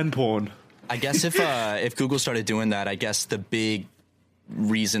truth and porn. I guess if Google started doing that, I guess the big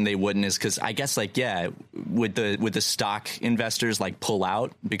reason they wouldn't is because I guess like, yeah, would the stock investors like pull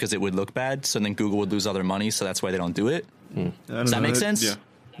out because it would look bad, so then Google would lose all their money, so that's why they don't do it. Does that make sense? Yeah.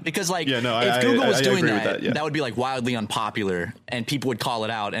 Because like, Yeah, no, if Google was I doing agree with that, that, yeah. that would be like wildly unpopular, and people would call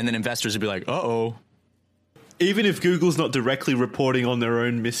it out, and then investors would be like, "Uh-oh." Even if Google's not directly reporting on their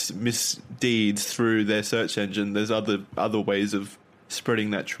own misdeeds through their search engine, there's other ways of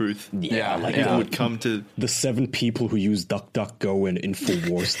spreading that truth. Yeah, like People would come to. The 7 people who use DuckDuckGo and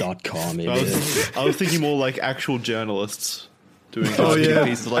Infowars.com. I was thinking more like actual journalists doing Oh yeah,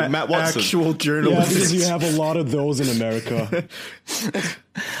 pieces like Matt Watson. Actual Yeah, journalists. because you have a lot of those in America.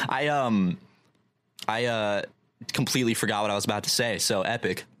 I completely forgot what I was about to say. So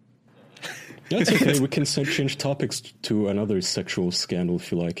epic. That's okay. We can change topics to another sexual scandal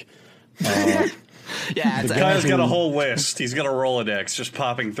if you like. Yeah, it's, Guy's got a whole list. He's got a Rolodex, just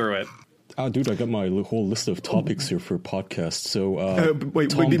popping through it. Oh, dude, I got my whole list of topics here for podcast. So, Wait,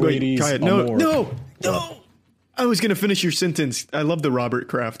 Tom Brady's Kaya, Amor. no. I was gonna finish your sentence. I love the Robert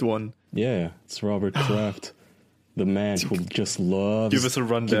Kraft one. Yeah, it's Robert Kraft, the man who just loves Give us a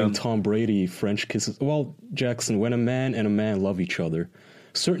rundown. giving Tom Brady French kisses. Well, Jackson, when a man and a man love each other,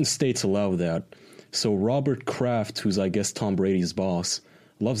 certain states allow that. So Robert Kraft, who's I guess Tom Brady's boss,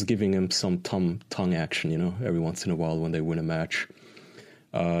 loves giving him some tongue action, you know, every once in a while when they win a match.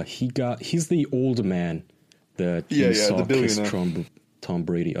 He's the old man that you saw the kiss billionaire. Tom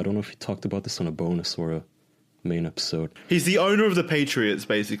Brady. I don't know if he talked about this on a bonus or a main episode. He's the owner of the Patriots,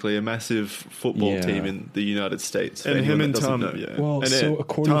 basically a massive football Yeah. team in the United States. for And anyone him and that doesn't Tom, know. yeah. Well, and so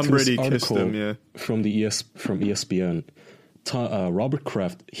according Tom to Brady this kissed article him, yeah. from ESPN, Robert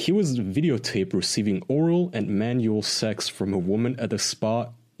Kraft, he was videotaped receiving oral and manual sex from a woman at a spa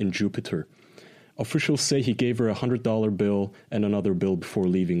in Jupiter. Officials say he gave her a $100 bill and another bill before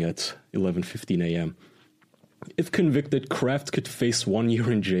leaving at 11:15 a.m. If convicted, Kraft could face 1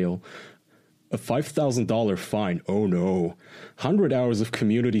 year in jail, a $5,000 fine, oh no, 100 hours of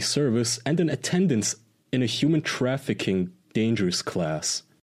community service, and an attendance in a human trafficking dangerous class.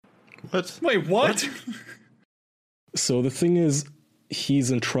 What? Wait, what? So the thing is, he's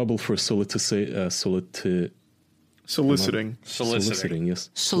in trouble for soliciting. Soliciting. Yes.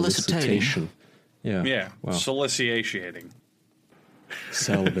 Solicitation. Solicitation. Yeah. Yeah, Wow. soliciating.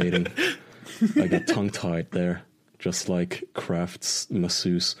 Salivating. I got tongue-tied there, just like Kraft's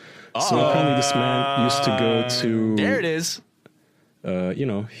masseuse. So apparently this man used to go to... There it is.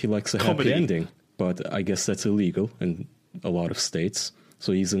 he likes a Comedy. happy ending, but I guess that's illegal in a lot of states.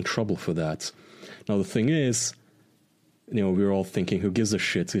 So he's in trouble for that. Now the thing is, we're all thinking, who gives a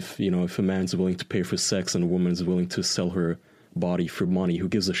shit if a man's willing to pay for sex and a woman's willing to sell her body for money? Who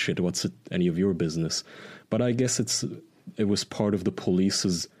gives a shit? What's any of your business? But I guess it was part of the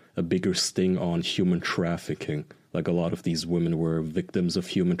police's a bigger sting on human trafficking. Like a lot of these women were victims of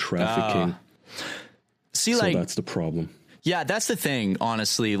human trafficking. See, So like, that's the problem. yeah, that's the thing,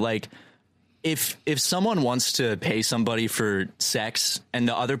 honestly. Like, if someone wants to pay somebody for sex and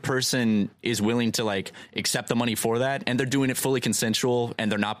the other person is willing to like accept the money for that, and they're doing it fully consensual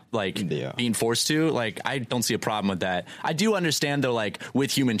and they're not like being forced to, like, I don't see a problem with that. I do understand though, like with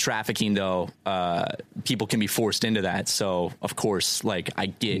human trafficking though, people can be forced into that. So of course, like I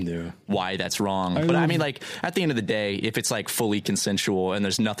get why that's wrong. But I mean, like at the end of the day, if it's like fully consensual and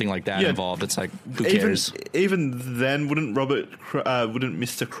there's nothing like that involved, it's like, who cares? Even then, wouldn't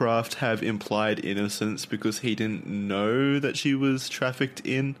Mr. Kraft have implied innocence because he didn't know that she was trafficked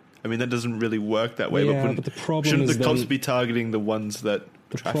in? I mean, that doesn't really work that way. Yeah, but but the problem shouldn't is the cops then- be targeting the ones that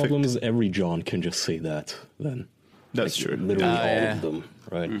The trafficked? problem is every John can just say that then. That's true. Literally all yeah. of them,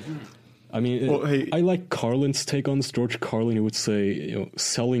 right? I mean, Well, hey- I like Carlin's take on this. George Carlin, who would say,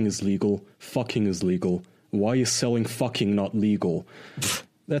 selling is legal, fucking is legal. Why is selling fucking not legal?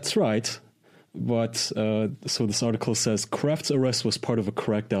 That's right. So this article says Kraft's arrest was part of a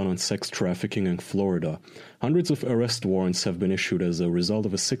crackdown on sex trafficking in Florida. Hundreds of arrest warrants have been issued as a result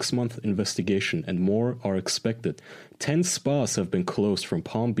of a 6-month investigation, and more are expected. 10 spas have been closed from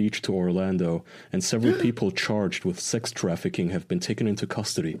Palm Beach to Orlando, and several people charged with sex trafficking have been taken into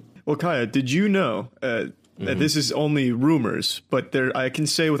custody. Well, Kaya, did you know that this is only rumors, but I can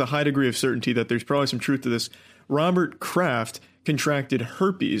say with a high degree of certainty that there's probably some truth to this. Robert Kraft contracted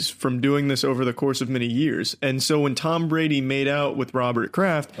herpes from doing this over the course of many years. And so when Tom Brady made out with Robert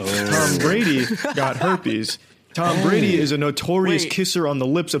Kraft, Tom Brady got herpes. Tom Brady is a notorious kisser on the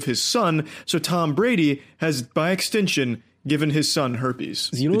lips of his son, so Tom Brady has, by extension, given his son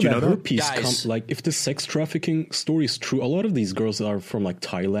herpes. You know Did you that know herpes like if the sex trafficking story is true, a lot of these girls are from like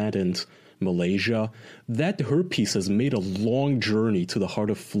Thailand and Malaysia. That herpes has made a long journey to the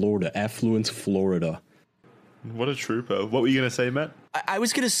heart of Florida, affluent Florida. What a trooper. What were you going to say, Matt? I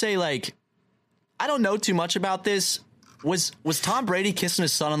was going to say, like, I don't know too much about this. Was Tom Brady kissing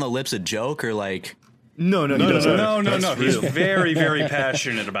his son on the lips a joke or like... No. He's very, very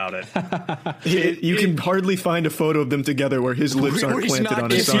passionate about it. You can hardly find a photo of them together where his lips aren't planted on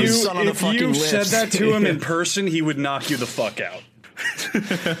his son. If you said that to him in person, he would knock you the fuck out.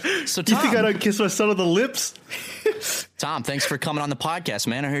 So Do you think I don't kiss my son on the lips? Tom, thanks for coming on the podcast,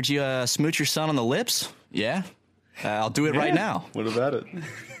 man. I heard you smooch your son on the lips. Yeah? I'll do it right now. What about it?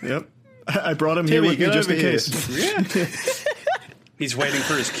 Yep. I brought him here with me just in case. Yeah. He's waiting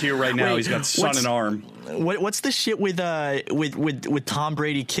for his cue right now. He's got son and arm. What's the shit with Tom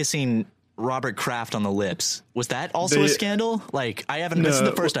Brady kissing Robert Kraft on the lips? Was that also a scandal? Like, I haven't. This is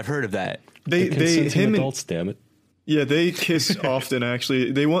the first I've heard of that. Him adults, damn it. Yeah, they kiss often,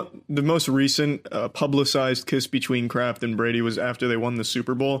 actually. They want the most recent publicized kiss between Kraft and Brady was after they won the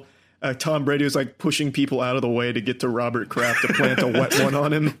Super Bowl. Tom Brady was like pushing people out of the way to get to Robert Kraft to plant a wet one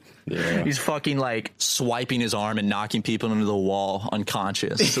on him. Yeah. He's fucking like swiping his arm and knocking people into the wall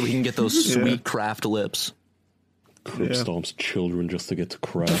unconscious so we can get those sweet Kraft lips. Crib stomps children just to get to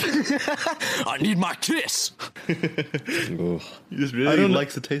Kraft. I need my kiss. Ugh. He just really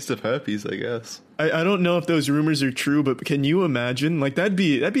likes the taste of herpes, I guess. I don't know if those rumors are true, but can you imagine? Like that'd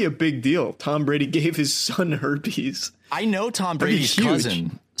be a big deal. Tom Brady gave his son herpes. I know Tom Brady's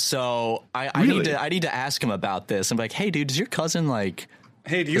cousin, so I need to ask him about this. I'm like, hey, dude, does your cousin like?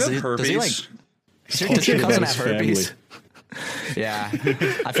 Hey, do you have herpes? Does your cousin have herpes? Yeah,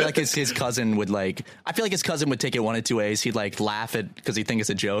 I feel like his cousin would like. I feel like his cousin would take it one of two ways. He'd like laugh at because he'd think it's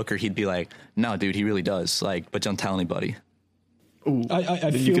a joke, or he'd be like, "No, dude, he really does." Like, but don't tell anybody. Ooh,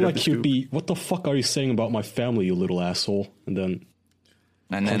 I feel like he'd be, "What the fuck are you saying about my family, you little asshole?" And then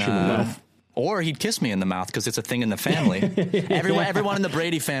punch him in the mouth. Or he'd kiss me in the mouth because it's a thing in the family. Everyone in the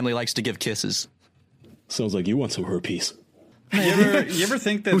Brady family likes to give kisses. Sounds like you want some herpes. You ever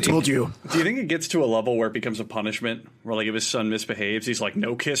think that? Who told you? Do you think it gets to a level where it becomes a punishment? Where like if his son misbehaves, he's like,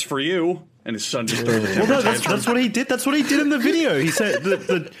 "No kiss for you," and his son just throws a temper Well, tantrum. that's what he did. That's what he did in the video. He said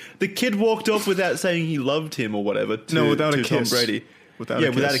the kid walked off without saying he loved him or whatever. Without a kiss. Tom Brady. Without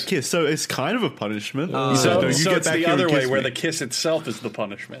a kiss. So it's kind of a punishment. So it's the other way, where the kiss itself is the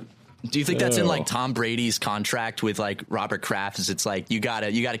punishment. Do you think that's in like Tom Brady's contract with like Robert Kraft? Is it's like you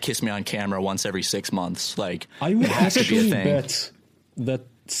gotta kiss me on camera once every 6 months? Like I would it has to be a actually thing. bet that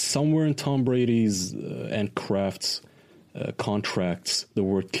somewhere in Tom Brady's and Kraft's contracts, the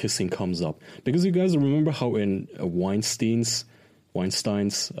word kissing comes up. Because you guys remember how in Weinstein's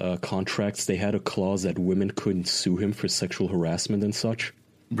contracts, they had a clause that women couldn't sue him for sexual harassment and such?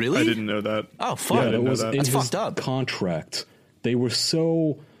 Really? I didn't know that. Oh fuck! Yeah, that was in That's his fucked up. contract. It was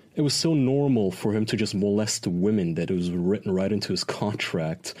so normal for him to just molest women that it was written right into his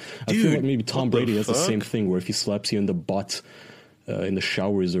contract. I feel like maybe Tom Brady has the same thing where if he slaps you in the butt in the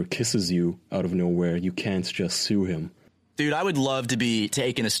showers or kisses you out of nowhere, you can't just sue him. Dude, I would love to be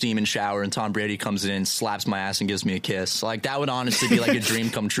taking a steaming shower and Tom Brady comes in, slaps my ass, and gives me a kiss. Like, that would honestly be like a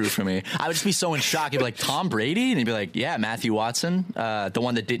dream come true for me. I would just be so in shock. He'd be like, Tom Brady? And he'd be like, yeah, Matthew Watson, the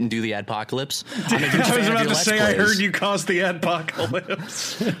one that didn't do the adpocalypse. I'm a huge I was fan of about your to Let's say, I Plays. heard you caused the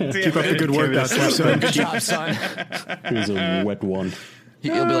apocalypse. Keep up the good work out there, son. Good job, son. Here's a wet one.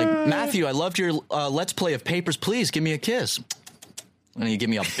 He'll be like, Matthew, I loved your Let's Play of Papers, Please. Give me a kiss. And he'd give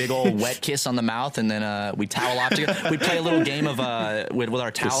me a big old wet kiss on the mouth, and then we towel off together. We'd play a little game of with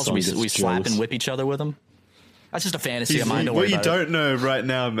our towels. son We gets slap jealous. and whip each other with them. That's just a fantasy of mine. Don't What worry you about it. don't know right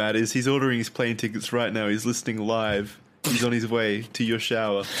now, Matt, is he's ordering his plane tickets right now. He's listening live. He's on his way to your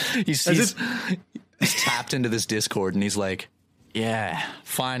shower. He's tapped into this Discord, and he's like, "Yeah,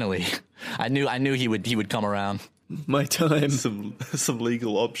 finally, I knew he would come around." My time. Some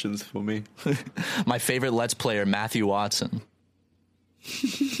legal options for me. My favorite Let's Player, Matthew Watson.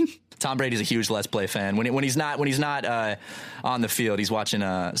 Tom Brady's a huge Let's Play fan. When he's not on the field, he's watching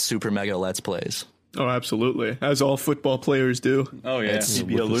super mega Let's Plays. Oh, absolutely. As all football players do. Oh yeah. He'd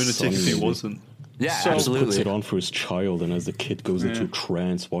be a With his lunatic if he son. wasn't. Yeah, So- Puts absolutely. it on for his child, and as the kid goes into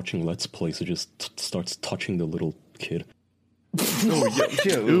trance watching Let's Plays, it just starts touching the little kid.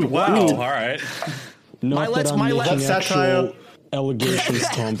 Wow. All right. Not that I'm making That's satire. actual allegations,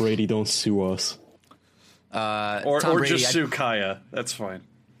 Tom Brady. Don't sue us. Or Tom Brady, just sue Kaya. That's fine.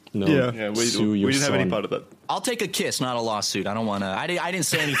 No, Yeah. Yeah, sue your we didn't have any son. part of that. I'll take a kiss, not a lawsuit. I don't want to. I didn't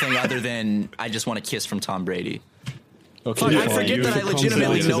say anything other than I just want a kiss from Tom Brady. Okay, Fuck, I fine. forget If that I it comes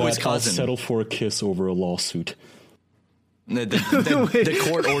legitimately down to know his that, I'll cousin. settle for a kiss over a lawsuit. The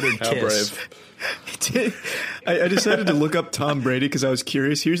court ordered How kiss. brave. I decided to look up Tom Brady because I was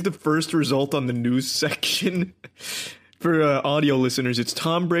curious. Here's the first result on the news section. For audio listeners, it's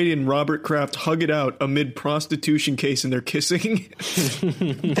Tom Brady and Robert Kraft hug it out amid prostitution case and they're kissing.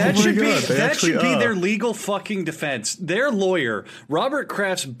 That my should be God, they that actually should be are. their legal fucking defense. Their lawyer, Robert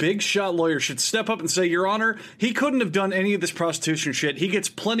Kraft's big shot lawyer, should step up and say, Your Honor, he couldn't have done any of this prostitution shit. He gets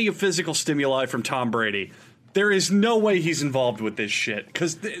plenty of physical stimuli from Tom Brady. There is no way he's involved with this shit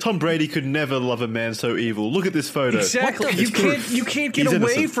because Tom Brady could never love a man so evil. Look at this photo. exactly It's you proof. can't get He's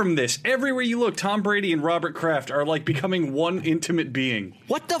away innocent. from this. Everywhere you look, Tom Brady and Robert Kraft are like becoming one intimate being.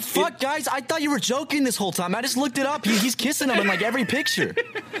 What the fuck, guys? I thought you were joking this whole time. I just looked it up. He's kissing him in like every picture.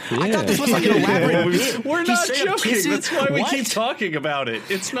 I thought this was like an elaborate bit. We're He not straight up joking. kisses? That's why we What? keep talking about it.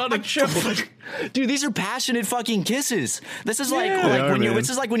 It's not a joke. Dude, these are passionate fucking kisses. This is like, Yeah. They are, when man. this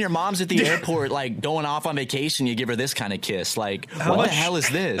is like when your mom's at the airport, like going off on vacation, you give her this kind of kiss. Like, what much- the hell is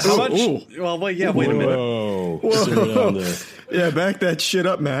this? How much? ooh. Well, wait, yeah. Wait a minute. Whoa. Slow down there. Yeah, back that shit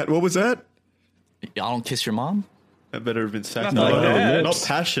up, Matt. What was that? I don't kiss your mom, That better have been Nothing like that. Not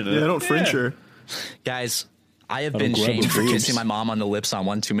passionate. Yeah, don't French her. guys. I have don't been grab shamed her for boobs. kissing my mom on the lips on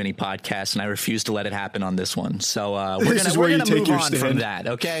one too many podcasts, and I refuse to let it happen on this one. So we're This is gonna where you move take your on from stand. that,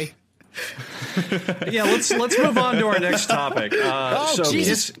 okay? Yeah, let's move on to our next topic. So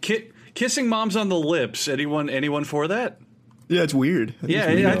Jesus. kissing moms on the lips. Anyone for that? Yeah, it's weird. Yeah,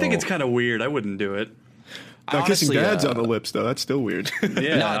 I think it's kind of weird. I wouldn't do it. Now, kissing Honestly, dads on the lips, though, that's still weird.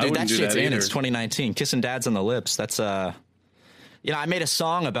 Yeah, No, I dude, that wouldn't do shit's in. either. It's 2019. Kissing dads on the lips. That's I made a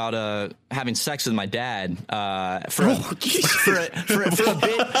song about having sex with my dad for a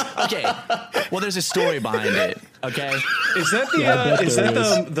bit. Okay, well, there's a story behind it. Okay, Is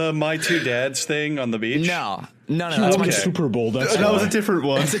that the My Two Dads thing on the beach? no, You that's won my the Super Bowl. That's That was why. a different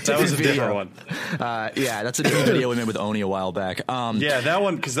one. That was a different one. Yeah, that's a different video we made with Oni a while back. Yeah, that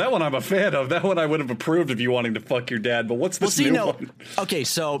one, because that one I'm a fan of. That one I would have approved of you wanting to fuck your dad. But what's this new one? Okay,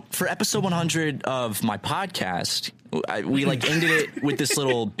 so for episode 100 of my podcast, we like ended it with this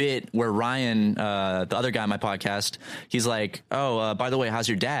little bit where Ryan, the other guy on my podcast, he's like, "Oh, by the way, how's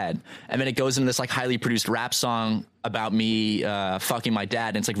your dad?" And then it goes into this like highly produced rap song about me fucking my dad,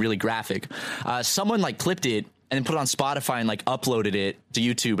 and it's like really graphic. Someone like clipped it and then put it on Spotify and like uploaded it to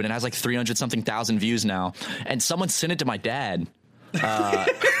YouTube, and it has like 300 something thousand views now. And someone sent it to my dad.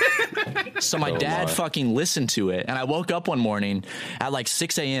 So my dad fucking listened to it, and I woke up one morning at like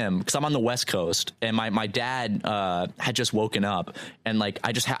 6 a.m. because I'm on the West Coast, and my dad had just woken up, and like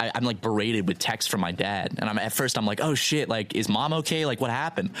I'm like berated with texts from my dad, and at first I'm like, oh shit, like is mom okay? Like what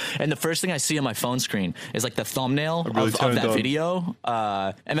happened? And the first thing I see on my phone screen is like the thumbnail really of turned that on. video,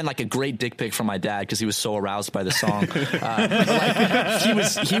 and then like a great dick pic from my dad because he was so aroused by the song.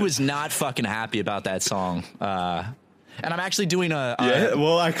 Like, he was not fucking happy about that song. And I'm actually doing Yeah,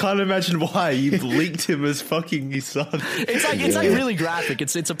 well, I can't imagine why you've leaked him as fucking his son. It's like really graphic.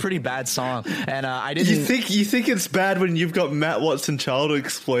 It's a pretty bad song, and I didn't. You think it's bad when you've got Matt Watson child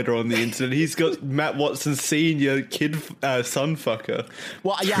exploiter on the internet? He's got Matt Watson senior kid son fucker.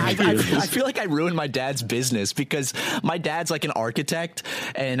 Well, yeah, I feel like I ruined my dad's business because my dad's like an architect,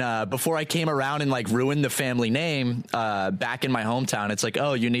 and before I came around and like ruined the family name back in my hometown, it's like,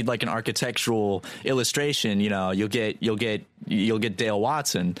 oh, you need like an architectural illustration, you know, you'll get Dale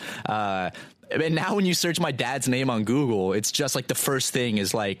Watson. And now when you search my dad's name on Google, it's just like the first thing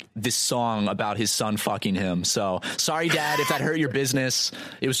is like this song about his son fucking him. So sorry, Dad, if that hurt your business.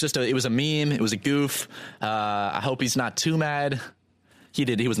 It was a meme. It was a goof. I hope he's not too mad.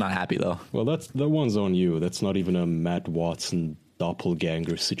 He was not happy though. Well, that one's on you. That's not even a Matt Watson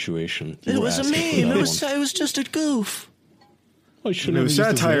doppelganger situation. You It were was a asking for meme. that It was just a goof. one. I shouldn't It have was used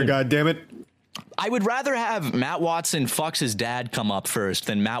his satire, name. goddammit. I would rather have Matt Watson fucks his dad come up first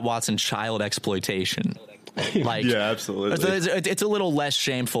than Matt Watson child exploitation. Like, Yeah, absolutely. It's a little less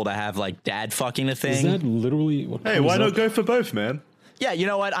shameful to have like dad fucking a Is thing. that literally what Hey, comes why up? not go for both, man? Yeah, you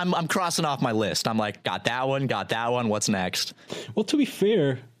know what? I'm crossing off my list. I'm like, got that one. What's next? Well, to be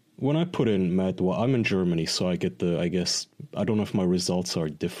fair, when I put in I'm in Germany, so I get I don't know if my results are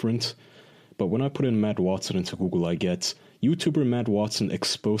different, but when I put in Matt Watson into Google, I get YouTuber Matt Watson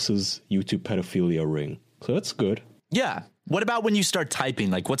exposes YouTube pedophilia ring. So that's good. Yeah. What about when you start typing?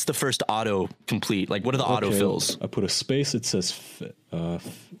 Like, what's the first auto complete? Like, what are the autofills? I put a space. It says,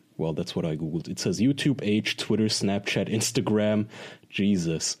 well, that's what I Googled. It says YouTube, age, Twitter, Snapchat, Instagram.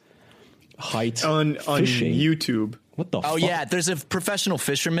 Jesus. Height. On fishing. YouTube. What the fuck? Oh yeah, there's a professional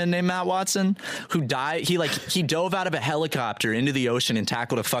fisherman named Matt Watson who died. He dove out of a helicopter into the ocean and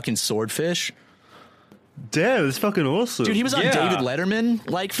tackled a fucking swordfish. Damn, that's fucking awesome. Dude, he was on Yeah. David Letterman,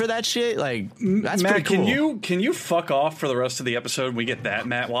 like, for that shit. Like, that's Matt, pretty cool. can you fuck off for the rest of the episode and we get that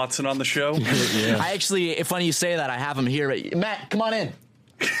Matt Watson on the show? I actually, it's funny you say that. I have him here. Matt, come on in.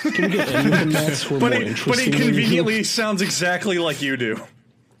 Can we get any of the Matts who are But more he interesting than you? conveniently sounds exactly like you do.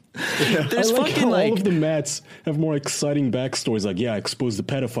 There's I like fucking how like all of the Matts have more exciting backstories. Like, yeah, I exposed the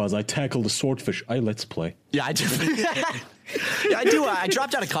pedophiles. I tackled the swordfish. Let's play. yeah, I do. Yeah, I do. I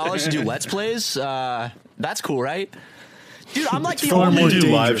dropped out of college to do Let's Plays. That's cool, right? Dude, I'm like the far only more You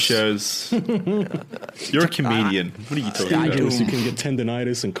do live dangerous. shows. You're a comedian. What are you talking I about? do. You can get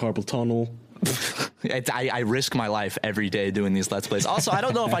tendonitis and carpal tunnel. I risk my life every day doing these Let's Plays. Also, I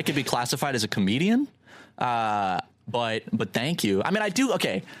don't know if I could be classified as a comedian, but thank you. I mean, I do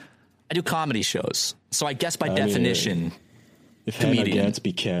comedy shows, so I guess by definition, If Hannah comedian.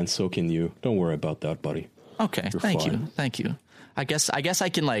 Gadsby can, so can you. Don't worry about that, buddy. okay. You're Thank you, fine. thank you. I guess I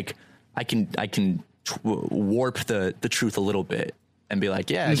can warp the truth a little bit and be like,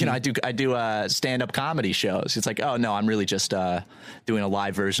 yeah, you know, I do stand up comedy shows. It's like, oh no, I'm really just doing a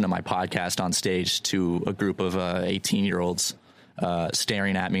live version of my podcast on stage to a group of 18-year-olds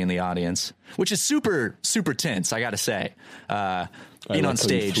staring at me in the audience, which is super super tense. I got to say, being on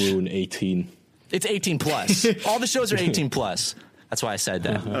stage. Threw an 18. It's 18 plus. All the shows are 18 plus. That's why I said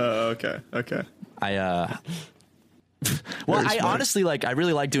that. Okay. Well, Very I smart. honestly I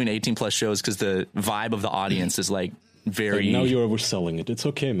really like doing 18 plus shows because the vibe of the audience is like very. Now you're overselling it. It's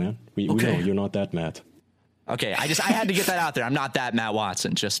okay, man. We know Okay. you're not that mad. Okay, I had to get that out there. I'm not that Matt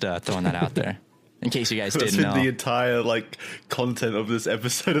Watson. Just throwing that out there in case you guys That's didn't been know. the entire content of this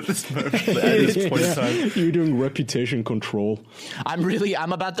episode at this moment. At this point in time. You're doing reputation control. I'm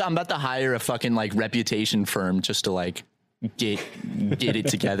about to hire a fucking reputation firm just to get it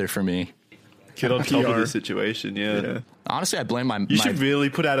together for me. Get on top of PR. the situation. Yeah. Honestly, I blame my. You should really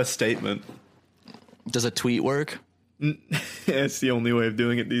put out a statement. Does a tweet work? It's the only way of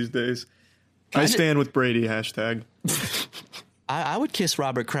doing it these days. I stand with Brady, hashtag. I would kiss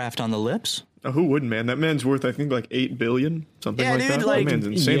Robert Kraft on the lips. Oh, who wouldn't, man? That man's worth, I think, like $8 billion, something Yeah, like dude, that. like- That man's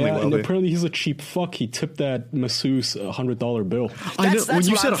insanely yeah, and wealthy. apparently he's a cheap fuck. He tipped that masseuse $100 bill. I know, That's when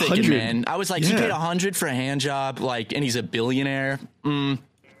you what said I'm thinking, 100, man. I was like, he yeah. paid 100 for a hand job, and he's a billionaire.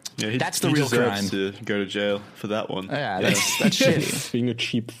 Yeah, That's the he real deserves crime. to go to jail for that one. Yeah, that's shitty. Being a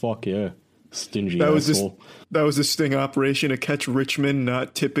cheap fuck, yeah. Stingy That was asshole. that was a sting operation to catch Richmond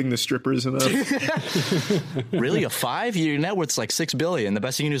not tipping the strippers enough. Really, a 5? Your net worth's like $6 billion. The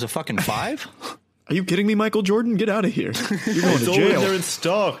best you can do is a fucking 5? Are you kidding me, Michael Jordan? Get out of here. You're going It's to all in there jail. in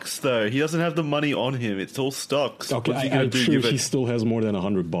stocks, though. He doesn't have the money on him. It's all stocks. Okay, What's he gonna I'm do? sure Give he it- still has more than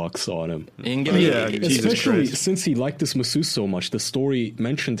 $100 on him. You can give me Yeah, Jesus Especially Christ. since he liked this masseuse so much, the story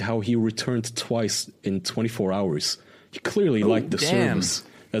mentioned how he returned twice in 24 hours. He clearly liked the damn. service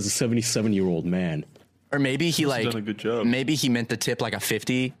as a 77-year-old man. Or maybe he He's done a good job. Maybe he meant to tip like a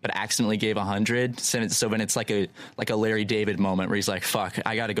 50, but accidentally gave 100. So when it's like a Larry David moment where he's like, "Fuck,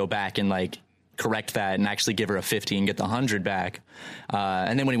 I got to go back and correct that and actually give her a 50 and get the 100 back."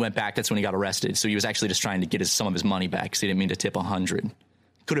 And then when he went back, that's when he got arrested. So he was actually just trying to get some of his money back because he didn't mean to tip 100.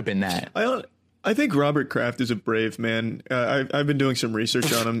 Could have been that. I think Robert Kraft is a brave man. I've been doing some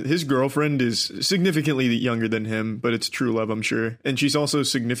research on him. His girlfriend is significantly younger than him, but it's true love, I'm sure. And she's also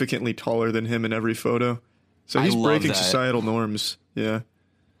significantly taller than him in every photo. So I he's love breaking that. societal norms. Yeah.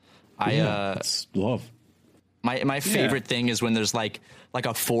 It's love. My favorite thing is when there's like a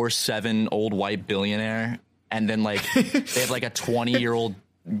 4'7" old white billionaire, and then they have a 20-year-old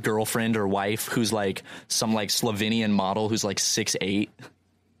girlfriend or wife who's some Slovenian model who's 6'8".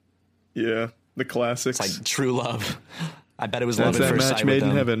 Yeah. The classics. Like true love. I bet it was That's love at that first match sight made with in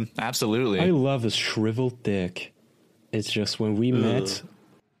them. heaven. Absolutely. I love his shriveled dick. It's just when we met,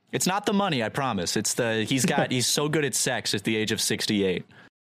 It's not the money, I promise. It's he's so good at sex at the age of 68.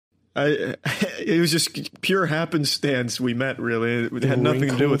 It was just pure happenstance we met, really. It the had nothing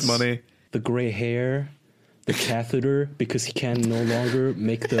to do with wrinkles, money. the gray hair, the catheter, because he can no longer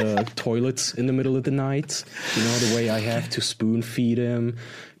make the toilets in the middle of the night. You know, the way I have to spoon feed him.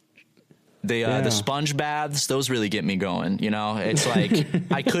 The sponge baths, those really get me going. You know, it's like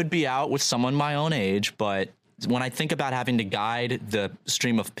I could be out with someone my own age, but when I think about having to guide the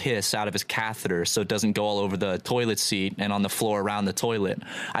stream of piss out of his catheter so it doesn't go all over the toilet seat and on the floor around the toilet,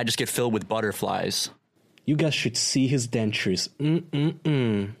 I just get filled with butterflies. You guys should see his dentures.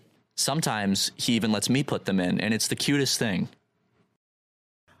 Sometimes he even lets me put them in, and it's the cutest thing.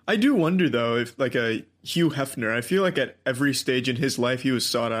 I do wonder, though, if like a Hugh Hefner, I feel like at every stage in his life he was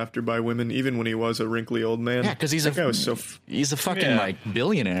sought after by women, even when he was a wrinkly old man. Yeah, because he's a fucking like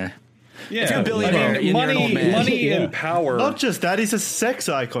billionaire. Yeah, If you're a billionaire, you're an old man. money and power. Not just that, he's a sex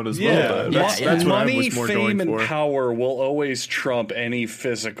icon as well. Yeah, Though. That's what I money, was more fame, going and for. power will always trump any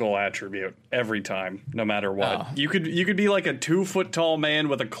physical attribute every time, no matter what. Oh. You could be like a 2 foot tall man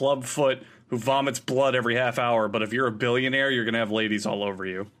with a club foot who vomits blood every half hour, but if you're a billionaire, you're gonna have ladies all over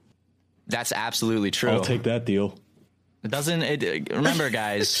you. That's absolutely true. I'll take that deal. Remember,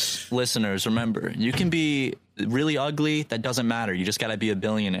 guys, listeners, remember, you can be really ugly. That doesn't matter. You just got to be a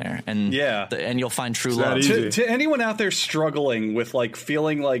billionaire, and and you'll find true that love. easy? To anyone out there struggling with like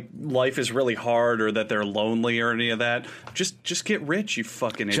feeling like life is really hard or that they're lonely or any of that, just get rich, you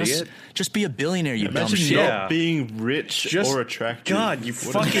fucking idiot. Just be a billionaire, you dumb Imagine shit. not being rich Just, or attractive. God, you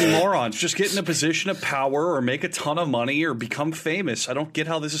fucking morons. Just get in a position of power or make a ton of money or become famous. I don't get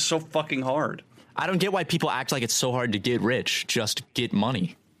how this is so fucking hard. I don't get why people act like it's so hard to get rich. Just get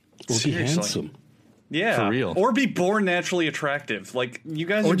money. Or be Seriously. handsome. Yeah. For real. Or be born naturally attractive. Like, you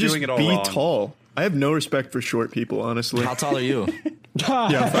guys Or are just doing it all be wrong. tall. I have no respect for short people, honestly. How tall are you?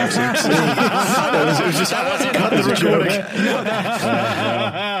 Yeah, 5'6". It was just cut the recording.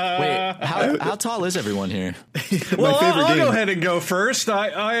 Wait, how tall is everyone here? Well, favorite I'll game. go ahead and go first.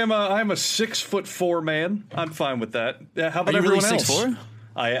 I'm a 6'4" man. I'm fine with that. How about Are you really everyone else? 6'4"?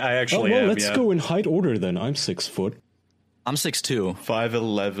 I Oh, actually well, am. let's Yeah. go in height order then. I'm 6 foot. I'm 6'2".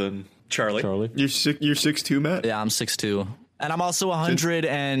 5'11". Charlie. You're 6'2", Matt? Yeah, I'm 6'2", and I'm also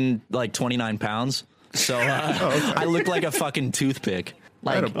 129 pounds. So I look like a fucking toothpick.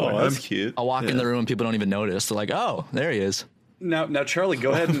 Like Attaboy. Oh, that's cute. I walk in the room, people don't even notice. They're like, "Oh, there he is." Now, Charlie,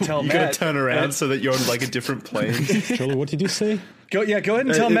 go ahead and tell You Matt. gotta turn around so that you're on like a different plane. Charlie, what did you say? Go ahead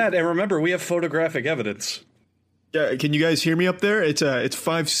and tell Matt. And remember, we have photographic evidence. Yeah, can you guys hear me up there? It's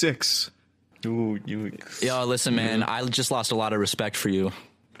 5'6". Ooh, you. Yo, listen, man, I just lost a lot of respect for you.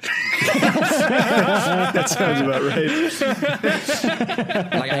 That sounds about right.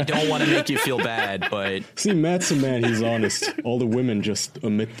 Like, I don't want to make you feel bad, but See, Matt's a man, he's honest. All the women just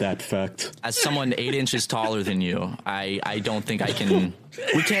omit that fact. as someone 8 inches taller than you, I don't think I can.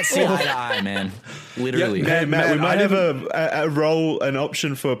 We can't see eye to eye, man. Literally. Yeah, Hey, Matt, we Matt, might I have a role, an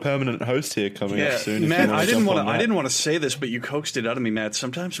option for a permanent host here coming up soon. if Matt, you I didn't want to. I didn't want to say this, but you coaxed it out of me, Matt.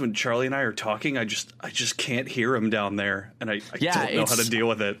 Sometimes when Charlie and I are talking, I just can't hear him down there, and I Yeah, don't know how to deal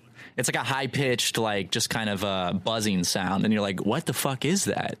with it. It's like a high pitched, like just kind of buzzing sound, and you're like, "What the fuck is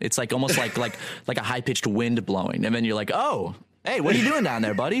that?" It's like almost like a high pitched wind blowing, and then you're like, "Oh, hey, what are you doing down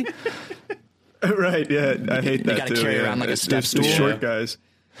there, buddy?" Right, yeah, I hate that gotta too. carry yeah. around like a step The stool. short guys.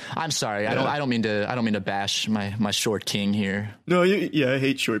 I'm sorry, I don't mean to bash my short king here. No, I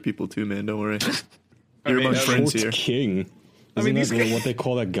hate short people too, man. Don't worry. You're mean, among that's friends Short here. king. Isn't that what they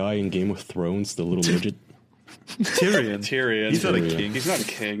call that guy in Game of Thrones, the little midget? Tyrion. He's not a king. He's not a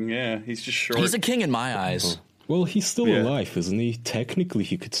king. Yeah, he's just short. He's a king in my eyes. Well, he's still Yeah. alive, isn't he? Technically,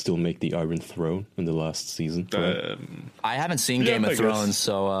 he could still make the Iron Throne in the last season. Right? I haven't seen Yeah, Game I of guess. Thrones,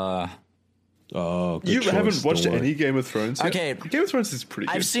 so Oh, good You choice, haven't watched don't worry. any Game of Thrones yet? Okay. Game of Thrones is pretty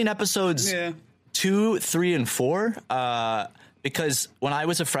good. I've seen episodes yeah. 2, 3, and 4. Because when I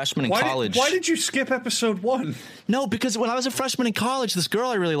was a freshman in college, Why did you skip episode 1? no, because when I was a freshman in college, this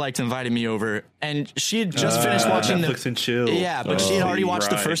girl I really liked invited me over, and she had just finished watching Netflix and chill. Yeah, but she had already watched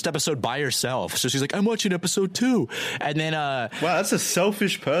the right. first episode by herself, so she's like, "I'm watching episode 2," and then Wow, that's a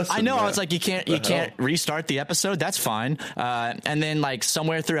selfish person. I know. I Matt. was like, you can't restart the episode. That's fine. And then like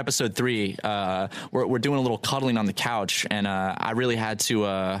somewhere through episode 3, we're doing a little cuddling on the couch, and I really had to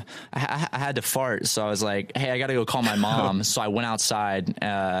I had to fart, so I was like, hey, I got to go call my mom. So I went outside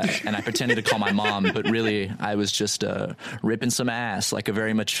and I pretended to call my mom, but really I was just ripping some ass like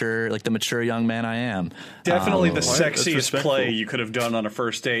the mature young man I am. Definitely the That's sexiest respectful. play you could have done on a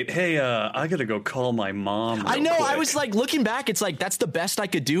first date. Hey, I gotta go call my mom. I real know. I quick. was like looking back. It's like that's the best I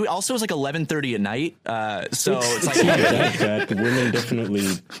could do. Also, it was like 11:30 at night. So it's like that women definitely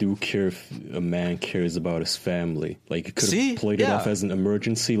do care if a man cares about his family. Like, you could See? have played it Yeah. off as an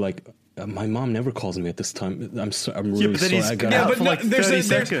emergency, like, My mom never calls me at this time. I'm really but then sorry. he's- I got yeah, But for like 30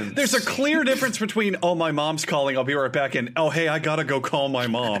 seconds. there's a clear difference between, oh, my mom's calling, I'll be right back, and, oh, hey, I gotta go call my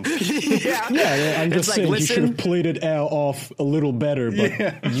mom. Yeah, I'm It's just like, saying you should listen- have played it off a little better,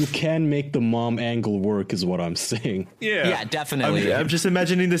 but you can make the mom angle work, is what I'm saying. yeah, definitely. I'm just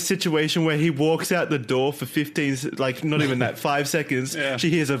imagining the situation where he walks out the door for 15, like not even that, 5 seconds. Yeah. She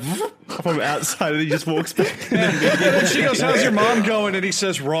hears a from outside and he just walks back. And then she goes, how's your mom going? And he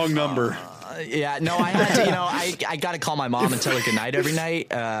says, wrong number. Yeah, no, I had to, I got to call my mom and tell her goodnight every night.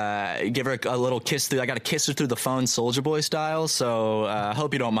 Give her a little kiss I got to kiss her through the phone, Soulja Boy style. So I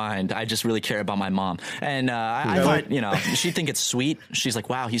hope you don't mind. I just really care about my mom. And I thought, she'd think it's sweet. She's like,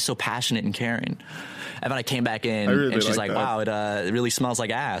 wow, he's so passionate and caring. And then I came back in really and she's like like, that. wow, it really smells like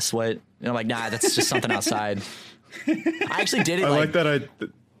ass. What? And I'm like, nah, that's just something outside. I actually did it I like that.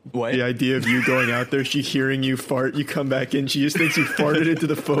 What? The idea of you going out there, she hearing you fart, you come back in, she just thinks you farted into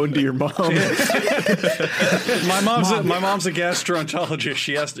the phone to your mom. My mom's a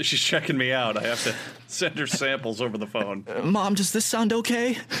gastroenterologist. She's checking me out. I have to send her samples over the phone. Mom, does this sound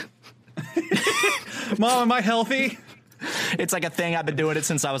okay? Mom, am I healthy? It's like a thing. I've been doing it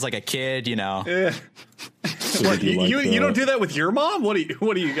since I was like a kid, Yeah. So What, did you like you don't do that with your mom? What are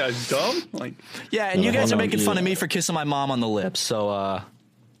you guys dumb? Like, Yeah, and you guys are hold on, making fun of yeah. me for kissing my mom on the lips. So,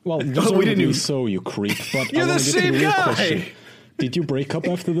 Well, we we didn't even- so you creep. But You're I the wanna get to same real guy! question. Did you break up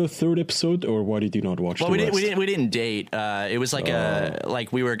after the third episode, or why did you not watch well, the we rest? didn't date. It was like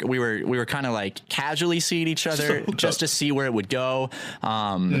we were kind of like casually seeing each other just to see where it would go.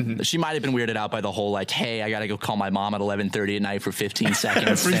 She might have been weirded out by the whole like, hey, I gotta go call my mom at 11:30 at night for 15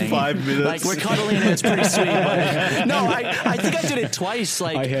 seconds. Every thing. 5 minutes. Like we're cuddling and it's pretty sweet. But no, I think I did it twice.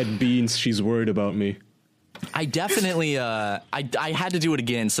 Like I had beans. She's worried about me. I definitely, I had to do it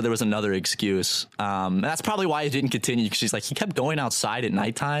again, so there was another excuse. That's probably why I didn't continue, because she's like, he kept going outside at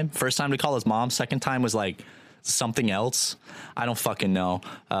nighttime. First time to call his mom, second time was like something else. I don't fucking know.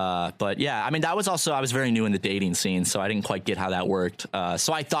 But yeah, I mean, that was also, I was very new in the dating scene, so I didn't quite get how that worked.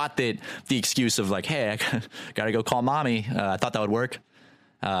 So I thought that the excuse of like, hey, I gotta go call mommy, I thought that would work.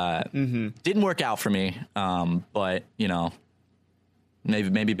 Didn't work out for me, but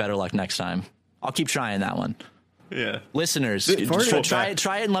maybe better luck next time. I'll keep trying that one. Yeah. Listeners, try it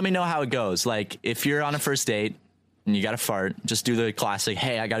and let me know how it goes. Like, if you're on a first date and you got to fart, just do the classic,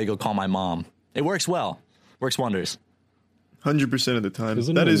 hey, I got to go call my mom. It works well. Works wonders. 100% of the time.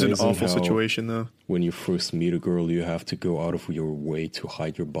 Isn't That it is an amazing awful how- situation, though. When you first meet a girl, you have to go out of your way to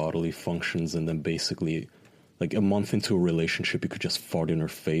hide your bodily functions, and then basically, like a month into a relationship, you could just fart in her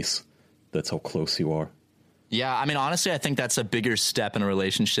face. That's how close you are. Yeah, I mean, honestly, I think that's a bigger step in a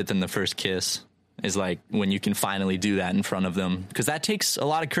relationship than the first kiss, is like when you can finally do that in front of them. Because that takes a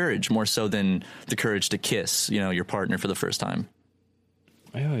lot of courage, more so than the courage to kiss, your partner for the first time.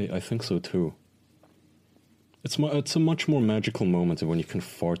 Yeah, I think so too. It's a much more magical moment when you can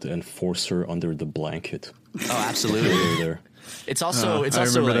fart and force her under the blanket. Oh, absolutely. There. It's also, I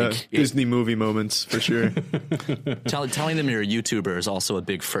remember like that. Disney movie moments, for sure. telling them you're a YouTuber is also a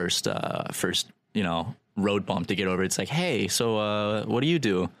big first, road bump to get over. It's like, hey, so what do you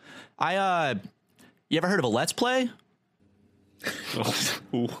do? You ever heard of a Let's Play?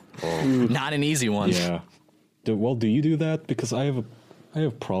 Not an easy one. Yeah. Do you do that? Because I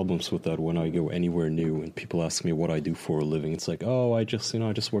have problems with that when I go anywhere new and people ask me what I do for a living. It's like, oh, I just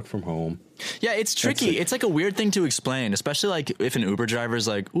work from home. Yeah, it's tricky. It's like a weird thing to explain, especially like if an Uber driver is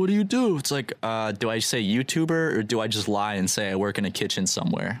like, what do you do? It's like, do I say YouTuber or do I just lie and say I work in a kitchen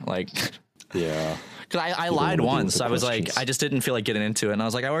somewhere? Like, Yeah. because I don't lied wanna deal once. with the I was questions. like, I just didn't feel like getting into it. And I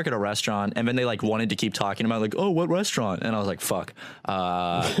was like, I work at a restaurant. And then they like wanted to keep talking about like, oh, what restaurant? And I was like, fuck. And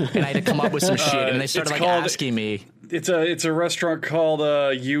I had to come up with some shit. And they started it's like called- asking me. It's a restaurant called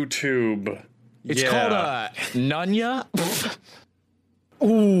YouTube. It's Yeah. called Nunya.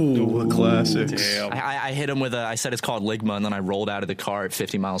 Ooh, classics. Damn. I hit him with I said it's called Ligma, and then I rolled out of the car at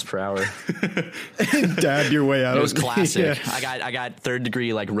 50 miles per hour. Dab your way out. It was of classic. Yeah. I got third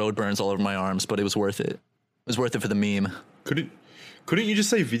degree like road burns all over my arms, but it was worth it. It was worth it for the meme. Couldn't you just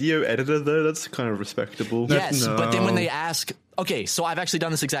say video editor though? That's kind of respectable. Yes, no. but then when they ask, okay, so I've actually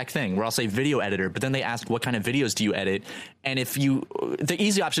done this exact thing where I'll say video editor, but then they ask what kind of videos do you edit? And if the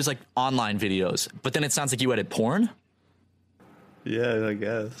easy option is like online videos, but then it sounds like you edit porn. Yeah, I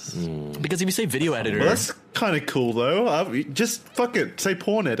guess. Because if you say video editor, Well, that's kind of cool though. Just fuck it. Say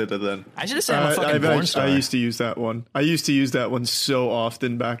porn editor then. I should have said I'm a fucking porn star. I used to use that one. I used to use that one so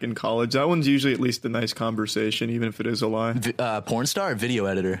often back in college. That one's usually at least a nice conversation, even if it is a lie. Porn star or video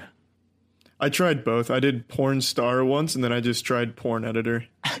editor? I tried both. I did porn star once, and then I just tried porn editor.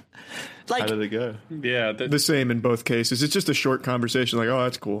 Like, How did it go? Yeah, The same in both cases. It's just a short conversation, like, oh,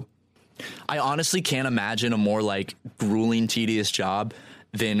 that's cool. I honestly can't imagine a more like grueling, tedious job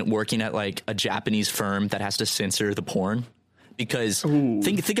than working at like a Japanese firm that has to censor the porn. Because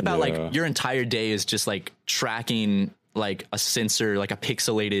think about like your entire day is just like tracking like a censor, like a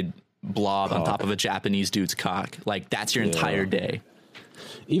pixelated blob on top of a Japanese dude's cock. Like that's your entire day.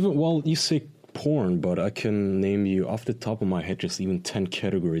 Even, well, you say porn, but I can name you off the top of my head just even 10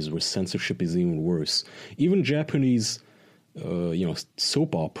 categories where censorship is even worse. Even Japanese,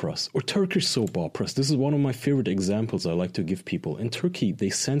 soap operas or Turkish soap operas. This is one of my favorite examples I like to give people. In Turkey, they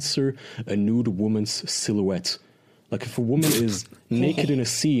censor a nude woman's silhouette. Like if a woman is naked in a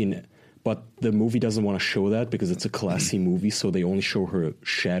scene, but the movie doesn't want to show that because it's a classy movie, so they only show her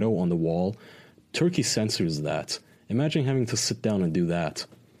shadow on the wall. Turkey censors that. Imagine having to sit down and do that.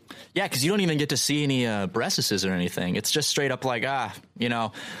 Yeah, because you don't even get to see any breastises or anything. It's just straight up like,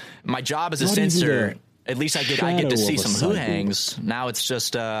 my job as a censor, at least I get to see some who hangs. Now it's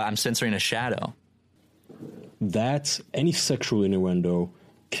just I'm censoring a shadow. That, any sexual innuendo,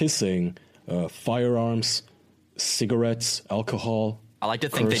 kissing, firearms, cigarettes, alcohol. I like to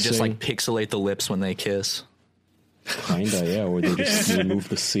think cursing. they just like pixelate the lips when they kiss. Kinda, yeah, or they just remove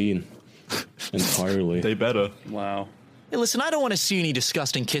the scene entirely. They better. Wow. Hey, listen, I don't want to see any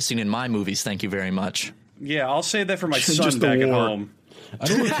disgusting kissing in my movies. Thank you very much. Yeah, I'll say that for my Just son the back at war. home. I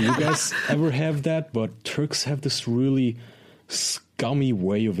don't know if you guys ever have that, but Turks have this really scummy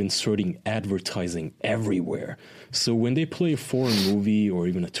way of inserting advertising everywhere. So when they play a foreign movie or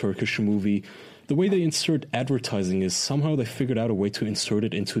even a Turkish movie, the way they insert advertising is somehow they figured out a way to insert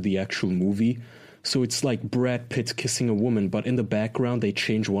it into the actual movie. So it's like Brad Pitt kissing a woman, but in the background they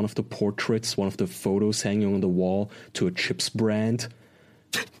change one of the portraits, one of the photos hanging on the wall to a chips brand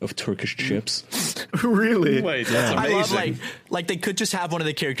of Turkish chips. Really? Wait, that's I amazing. love like they could just have one of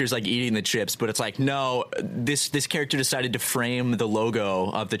the characters like eating the chips, but it's like no, this character decided to frame the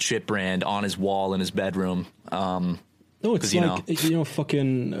logo of the chip brand on his wall in his bedroom. No, it's like,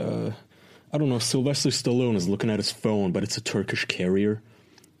 fucking, I don't know, Sylvester Stallone is looking at his phone, but it's a Turkish carrier.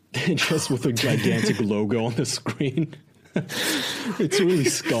 Just with a gigantic logo on the screen. It's really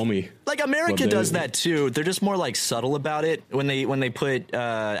scummy. Like America does that too. They're just more like subtle about it when they put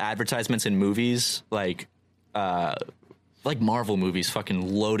advertisements in movies, like Marvel movies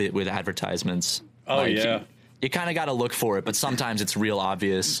fucking load it with advertisements. Oh, like, yeah. You kind of got to look for it, but sometimes it's real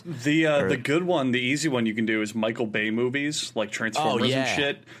obvious. The good one, the easy one you can do is Michael Bay movies, like Transformers and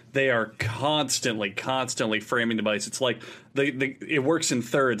shit. They are constantly framing device. It's like it works in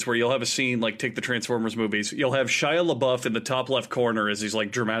thirds where you'll have a scene like take the Transformers movies. You'll have Shia LaBeouf in the top left corner as he's like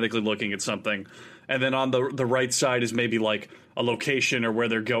dramatically looking at something. And then on the right side is maybe like a location or where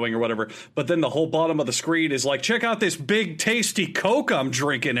they're going or whatever. But then the whole bottom of the screen is like, check out this big tasty Coke I'm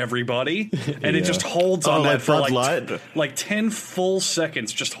drinking, everybody. And it just holds on that for like 10 full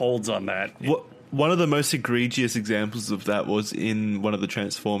seconds, just holds on that. One of the most egregious examples of that was in one of the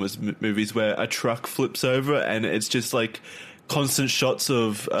Transformers movies where a truck flips over and it's just like constant shots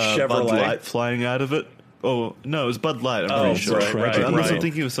of Bud Light flying out of it. Oh, no, it was Bud Light, I'm pretty sure. Right. Unless I'm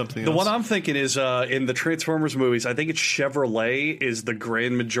thinking of something else. The one I'm thinking is in the Transformers movies, I think it's Chevrolet is the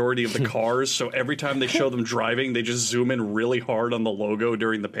grand majority of the cars. So every time they show them driving, they just zoom in really hard on the logo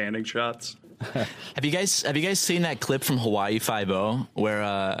during the panning shots. Have you guys seen that clip from Hawaii Five-0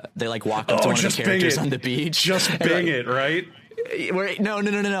 where they like walk up to one of the characters on the beach? Just bing it, right?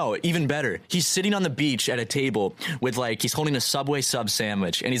 No. Even better. He's sitting on the beach at a table with like, he's holding a Subway sub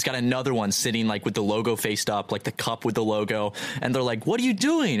sandwich and he's got another one sitting like with the logo faced up, like the cup with the logo. And they're like, what are you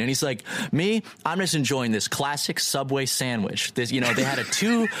doing? And he's like, me, I'm just enjoying this classic Subway sandwich. This, they had a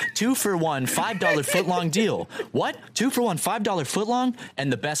two for $1 $5 footlong deal. What? 2 for $1 $5 footlong?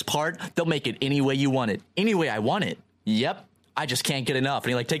 And the best part, they'll make it any way you want it. Any way I want it. Yep. I just can't get enough.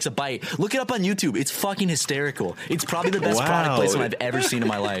 And he like takes a bite. Look it up on YouTube. It's fucking hysterical. It's probably the best product placement I've ever seen in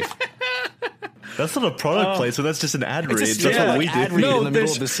my life. That's not a product placement. That's just an ad read. That's what we ad did. read in the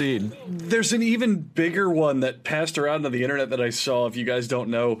middle of the scene. There's an even bigger one that passed around on the internet that I saw. If you guys don't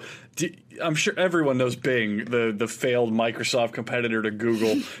know, I'm sure everyone knows Bing, the failed Microsoft competitor to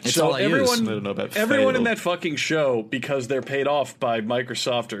Google. It's all I use. I don't know about everyone in failed. that fucking show, because they're paid off by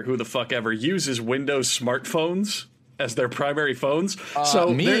Microsoft or who the fuck ever, uses Windows smartphones as their primary phones.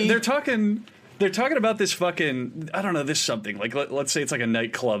 So they're talking about this fucking, I don't know, this something. Like, let's say it's like a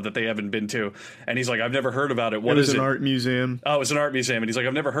nightclub that they haven't been to. And he's like, I've never heard about it. What is it? It was an art museum. Oh, it's an art museum. And he's like,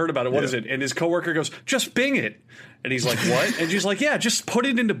 I've never heard about it. What is it? And his coworker goes, just Bing it. And he's like, what? And she's like, yeah, just put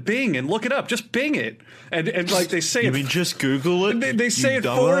it into Bing and look it up. Just Bing it. And like they say You it. mean just Google it? They say you it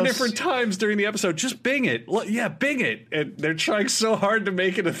 4 dumbass? different times during the episode. Just Bing it. Yeah, Bing it. And they're trying so hard to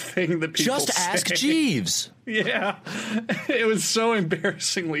make it a thing that people Just ask say. Jeeves. Yeah. It was so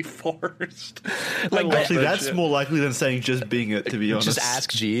embarrassingly forced. Like, Actually, that that's shit. more likely than saying just Bing it, to be honest. Just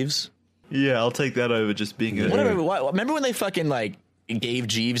ask Jeeves. Yeah, I'll take that over just Bing it. Remember when they fucking like gave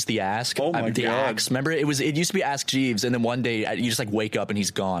Jeeves the ask? Oh my the God. axe. Remember it used to be Ask Jeeves, and then one day you just like wake up and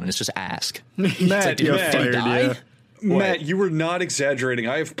he's gone, and it's just Ask. Matt, Did he fired, die? yeah. Matt, you were not exaggerating.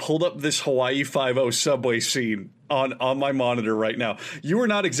 I have pulled up this Hawaii Five-0 subway scene on my monitor right now. You were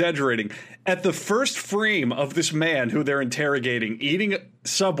not exaggerating. At the first frame of this man who they're interrogating eating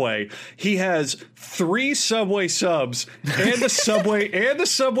Subway, he has 3 Subway subs and a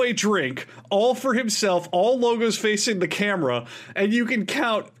Subway drink, all for himself, all logos facing the camera, and you can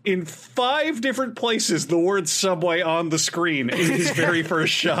count in 5 different places the word Subway on the screen in his very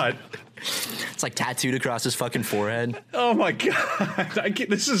first shot. It's like tattooed across his fucking forehead. Oh my God.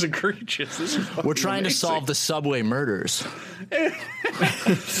 This is egregious. This is We're trying to solve the Subway murders.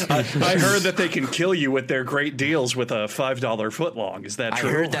 I heard that they can kill you with their great deals with a $5 footlong. Is that I true?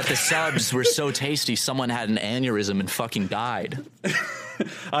 heard that the subs were so tasty, someone had an aneurysm and fucking died.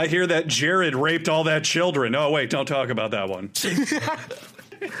 I hear that Jared raped all that children. Oh, wait, don't talk about that one.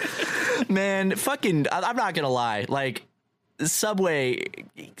 Man, fucking, I'm not gonna lie. Like, Subway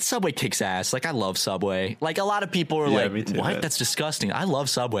kicks ass. Like, I love Subway. Like, a lot of people are like, me too, what? man. That's disgusting. I love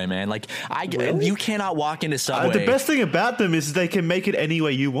Subway, man. Like, you cannot walk into Subway. The best thing about them is they can make it any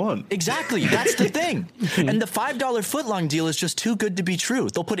way you want. Exactly. That's the thing. And the $5 footlong deal is just too good to be true.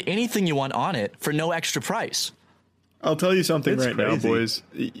 They'll put anything you want on it for no extra price. I'll tell you something It's right now, crazy. boys.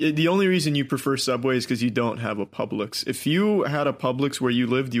 The only reason you prefer Subway is because you don't have a Publix. If you had a Publix where you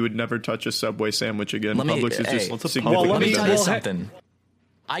lived, you would never touch a Subway sandwich again. Publix is just what's a significantly Publix? Let me tell better. you something.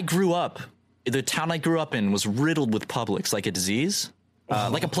 I grew up, the town I grew up in was riddled with Publix, like a disease.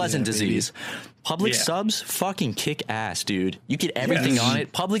 Like a pleasant disease. Publix Yeah. subs fucking kick ass, dude. You get everything on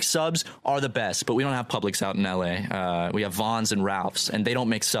it. Publix subs are the best, but we don't have Publix out in LA. We have Vaughn's and Ralph's, and they don't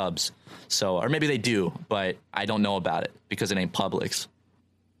make subs. So, or maybe they do, but I don't know about it because it ain't Publix.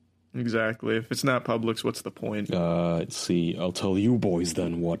 Exactly. If it's not Publix, what's the point? See, I'll tell you boys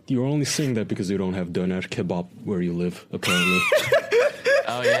then what. You're only saying that because you don't have doner kebab where you live, apparently.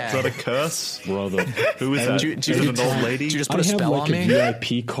 Oh yeah. Is that a curse? Brother. Who is that? Do you- Is it an old lady? Did you just I put a have spell like on a me?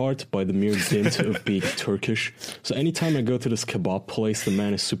 VIP card by the mere dint of being Turkish. So anytime I go to this kebab place, the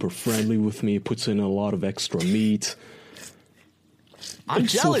man is super friendly with me, puts in a lot of extra meat. I'm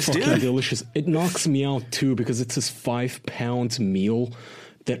It's jealous, so fucking dude. delicious. It knocks me out too because it's this 5-pound meal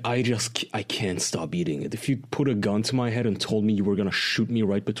that I can't stop eating it. If you put a gun to my head and told me you were gonna shoot me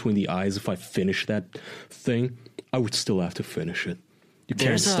right between the eyes if I finished that thing, I would still have to finish it. You can't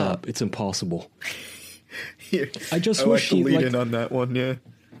There's a- stop. It's impossible. Here. I just I like wish to he lead like in on that one, yeah.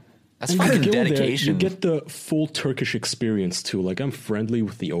 That's when you fucking go there, dedication. you get the full Turkish experience too. Like, I'm friendly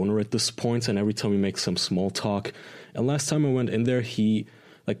with the owner at this point, and every time we make some small talk. And last time I went in there,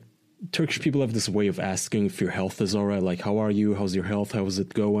 Turkish people have this way of asking if your health is all right. Like, how are you? How's your health? How's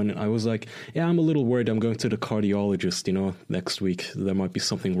it going? And I was like, yeah, I'm a little worried. I'm going to the cardiologist, next week. There might be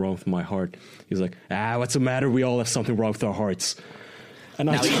something wrong with my heart. He's like, what's the matter? We all have something wrong with our hearts. And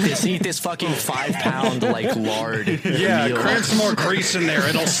Now eat this fucking 5-pound like lard. Yeah, meal. cram some more grease in there.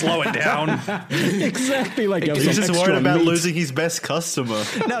 It'll slow it down. exactly like I was He's just extra worried about meat. losing his best customer.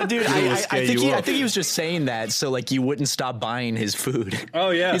 No, dude, It'll I scare think you I off. think he was just saying that so like you wouldn't stop buying his food. Oh,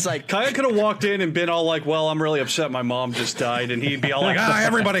 yeah. He's like, Kaya could have walked in and been all like, well, I'm really upset my mom just died. And he'd be all like,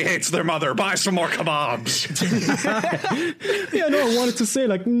 everybody hates their mother. Buy some more kebabs. Yeah, no, I wanted to say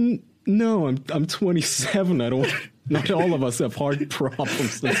like, no, I'm 27. I don't. Not all of us have heart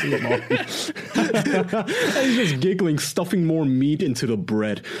problems. That's normal. And he's just giggling, stuffing more meat into the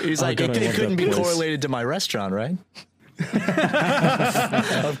bread. he's Oh, like, God, I it love couldn't that be place. correlated to my restaurant, right?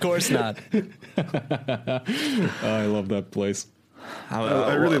 Of course not. Oh, I love that place.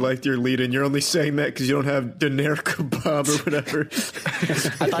 I really liked your lead in. You're only saying that because you don't have doner kebab or whatever.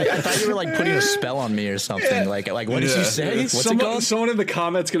 I thought you were like putting a spell on me or something. Like what did you say? What's it called? Someone in the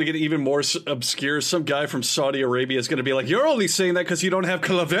comments going to get even more obscure. Some guy from Saudi Arabia is going to be like, you're only saying that because you don't have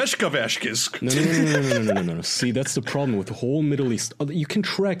kalaveshkaveshkis. No. See, that's the problem with the whole Middle East. You can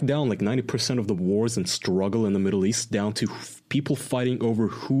track down like 90% of the wars and struggle in the Middle East down to people fighting over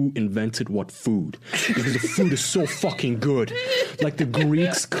who invented what food. Because the food is so fucking good. Like the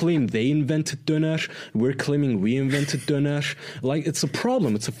Greeks claim they invented doner. We're claiming we invented doner. Like, it's a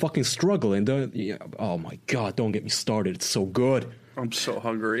problem. It's a fucking struggle. And oh my God, don't get me started. It's so good. I'm so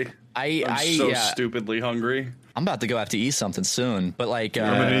hungry. I'm so stupidly hungry. I'm about to go have to eat something soon, but like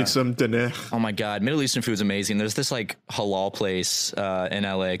I'm gonna eat some doner. oh my god, Middle Eastern food's amazing. There's this like halal place in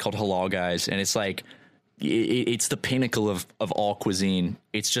LA called Halal Guys, and it's like it's the pinnacle of all cuisine.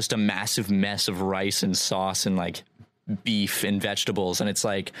 It's just a massive mess of rice and sauce and like beef and vegetables, and it's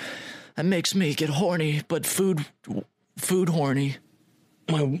like that makes me get horny, but food horny.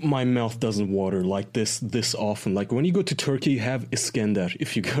 My mouth doesn't water like this often. Like when you go to Turkey, have Iskender.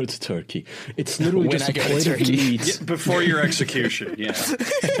 If you go to Turkey, it's literally When just I a go to plate of Turkey. meat. Yeah, before your execution,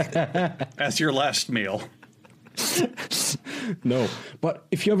 yeah. As your last meal. No, but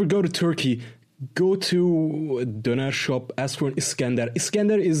if you ever go to Turkey, go to a doner shop, ask for an Iskender.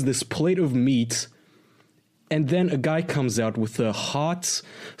 Iskender is this plate of meat, and then a guy comes out with a hot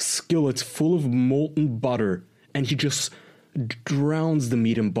skillet full of molten butter, and he just drowns the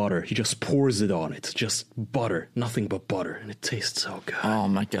meat in butter. He just pours it on it. Just butter, nothing but butter, and it tastes so good. Oh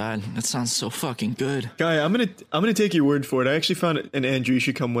my god, that sounds so fucking good. Guy, I'm gonna take your word for it. I actually found it, and Andrew, you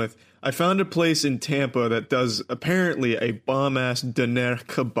should come with. I found a place in Tampa that does apparently a bomb ass doner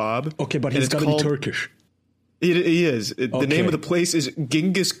kebab. Okay, but and he's it's got to be called- Turkish. He is. The name Okay. of the place is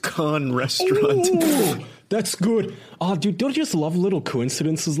Genghis Khan Restaurant. Ooh, that's good. Oh, dude, don't you just love little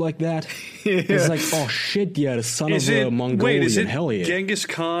coincidences like that? It's like, oh shit, yeah, the son Is of a it Mongolian. wait? Is it Hell yeah. Genghis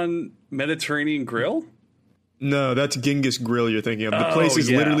Khan Mediterranean Grill? No, that's Genghis Grill you're thinking of. The Oh, place is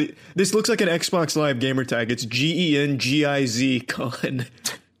yeah. literally. This looks like an Xbox Live gamer tag. It's GENGIZ Khan.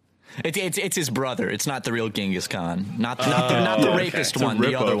 It's his brother. It's not the real Genghis Khan. Not the okay. rapist It's a one.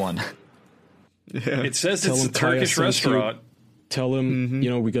 The other ripoff. one. It says Tell it's a him Kaya Turkish sent you. restaurant. Tell him,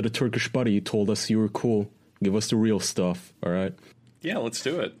 we got a Turkish buddy. You told us you were cool. Give us the real stuff, all right? Yeah, let's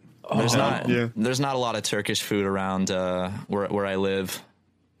do it. There's not. yeah. There's not a lot of Turkish food around where I live.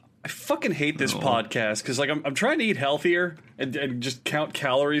 I fucking hate this podcast because like I'm trying to eat healthier and just count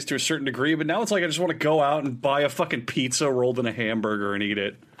calories to a certain degree, but now it's like I just want to go out and buy a fucking pizza rolled in a hamburger and eat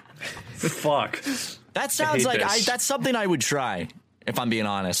it. Fuck. That sounds hate like this. that's something I would try if I'm being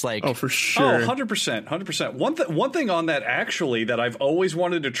honest. Like, Oh, for sure. Oh, 100%, 100%. One thing on that actually that I've always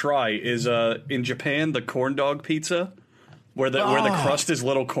wanted to try is in Japan the corn dog pizza. Where the crust is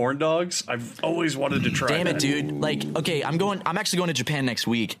little corn dogs. I've always wanted to try damn that. it, dude! Like, okay, I'm actually going to Japan next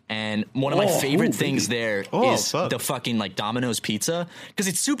week, and one of my favorite things there is fuck. the fucking like Domino's pizza because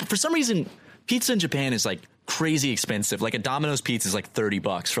it's super. For some reason, pizza in Japan is like crazy expensive. Like a Domino's pizza is like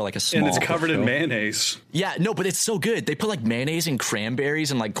 $30 for like a small. And it's covered in mayonnaise. Yeah, no, but it's so good. They put like mayonnaise and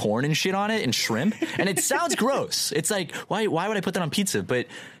cranberries and like corn and shit on it and shrimp, and it sounds gross. It's like why would I put that on pizza? But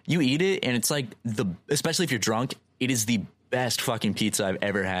you eat it, and it's like especially if you're drunk, it is the best fucking pizza I've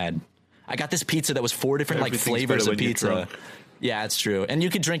ever had. I got this pizza that was 4 different like Everything's flavors better of when you're pizza. drunk. Yeah, it's true. And you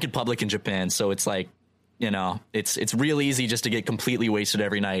could drink in public in Japan, so it's like, it's real easy just to get completely wasted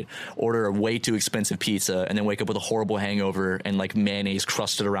every night, order a way too expensive pizza, and then wake up with a horrible hangover and like mayonnaise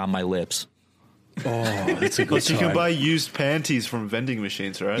crusted around my lips. Oh, that's a good Plus, you can time. buy used panties from vending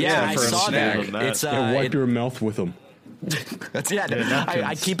machines, right? Yeah, I for a saw snack. that. It's Yeah, wipe your mouth with them. that's I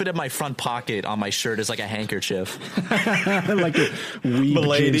napkins. keep it in my front pocket on my shirt as like a handkerchief. Like a weak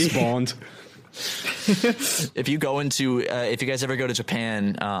Milady. James Bond. If you go into if you guys ever go to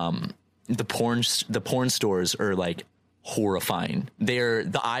Japan, the porn stores are like horrifying.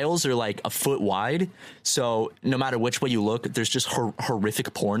 The aisles are like a foot wide, so no matter which way you look, there's just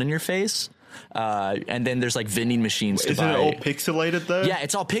horrific porn in your face. And then there's like vending machines to Isn't buy. it all pixelated though? Yeah,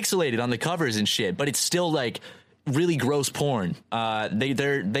 it's all pixelated on the covers and shit, but it's still like really gross porn. They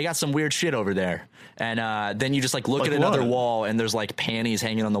got some weird shit over there. And then you just like look Like at another what? wall and there's like panties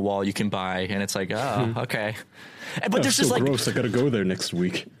hanging on the wall you can buy, and it's like, oh, okay. But there's That's so just like gross. I gotta go there next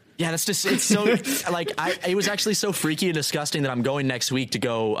week. yeah, that's just it's so like it was actually so freaky and disgusting that I'm going next week to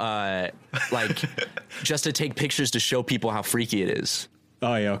go like just to take pictures to show people how freaky it is.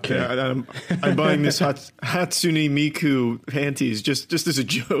 Oh yeah, okay. Yeah, I'm buying this Hatsune Miku panties just as a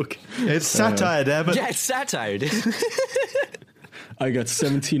joke. It's satire, damn it. Yeah, it's satire. dude. I got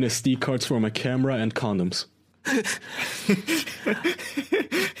 17 SD cards for my camera and condoms.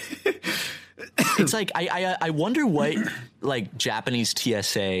 It's like I wonder what like Japanese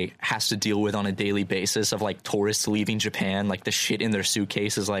TSA has to deal with on a daily basis of like tourists leaving Japan, like the shit in their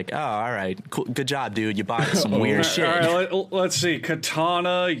suitcase is like, oh, all right, cool, good job, dude, you bought some weird shit. All right, let's see.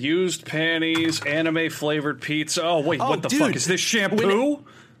 Katana, used panties, anime flavored pizza. Oh wait, Oh, what the dude, fuck is this shampoo?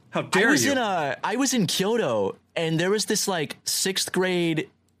 How dare you? I was in Kyoto, and there was this like 6th grade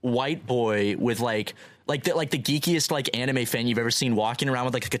white boy with like like the geekiest like anime fan you've ever seen, walking around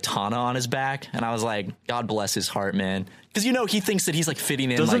with like a katana on his back, and I was like, God bless his heart, man, because he thinks that he's like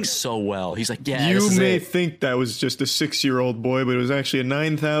fitting in like so well. He's like, yeah, You this is may it. think that was just a 6-year-old boy, but it was actually a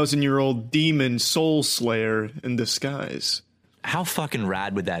 9,000-year-old demon soul slayer in disguise. How fucking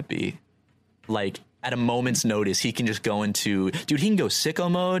rad would that be? Like, at a moment's notice, he can just go into... Dude, he can go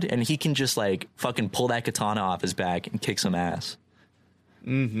sicko mode, and he can just, like, fucking pull that katana off his back and kick some ass.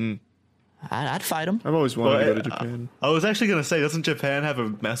 Mm-hmm. I'd fight him. I've always wanted to go to Japan. I was actually going to say, doesn't Japan have a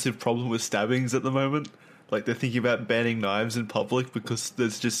massive problem with stabbings at the moment? Like, they're thinking about banning knives in public because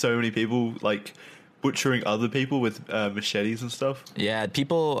there's just so many people, like, butchering other people with machetes and stuff. Yeah,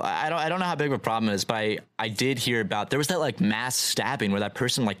 people... I don't know how big of a problem it is, but I did hear about... There was that, like, mass stabbing where that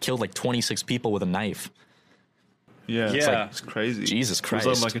person, like, killed, like, 26 people with a knife. Yeah, Yeah. it's crazy. Jesus It was Christ.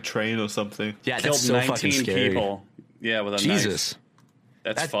 on, like, a train or something. Yeah, Killed that's so fucking 19 scary. people. Yeah, with a Jesus.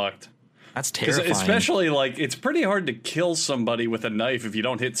 knife. That's fucked. That's 'Cause terrifying. especially, like, it's pretty hard to kill somebody with a knife if you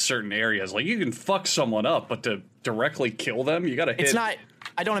don't hit certain areas. Like, you can fuck someone up, but to directly kill them, you gotta hit... It's not...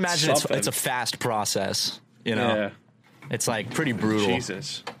 I don't imagine something. it's a fast process, you know? Yeah. It's, like, pretty brutal.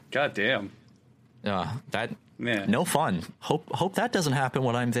 Jesus. God damn. That... Yeah. No fun. Hope that doesn't happen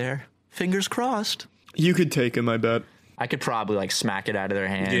when I'm there. Fingers crossed. You could take him, I bet. I could probably like smack it out of their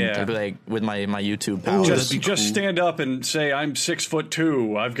hand. Yeah. I'd be like with my YouTube power. Just stand up and say, I'm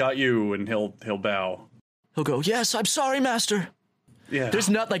 6'2", I've got you, and he'll bow. He'll go, yes, I'm sorry, master. Yeah. There's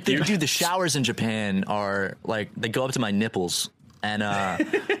not like dude, the showers in Japan are like they go up to my nipples. And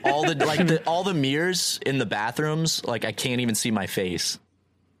all the mirrors in the bathrooms, like I can't even see my face.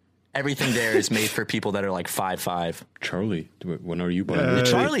 Everything there is made for people that are like 5'5". Charlie, when are you buying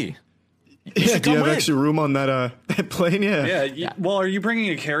Charlie. Yeah, do you have with. extra room on that that plane? Yeah. Yeah. Well, are you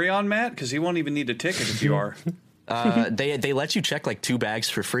bringing a carry-on, Matt? Because he won't even need a ticket if you are. They let you check like 2 bags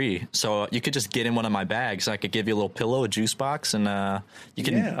for free, so you could just get in one of my bags. I could give you a little pillow, a juice box, and you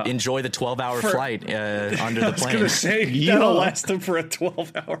can enjoy the 12-hour flight under the I was plane. gonna say that'll last him for a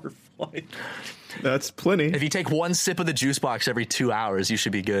 12-hour flight. That's plenty. If you take one sip of the juice box every 2 hours, you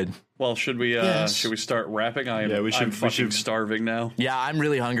should be good. Well, should we start wrapping? I'm fucking starving now. Yeah, I'm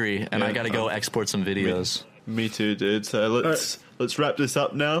really hungry, and I got to go export some videos. Me too, dude. So let's wrap this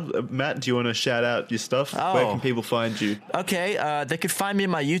up now. Matt, do you want to shout out your stuff? Oh. Where can people find you? Okay, they could find me in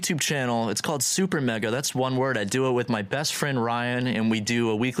my YouTube channel. It's called Super Mega. That's one word. I do it with my best friend Ryan, and we do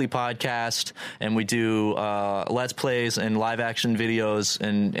a weekly podcast, and we do Let's Plays and live action videos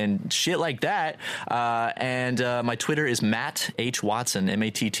and shit like that. And my Twitter is Matt H Watson,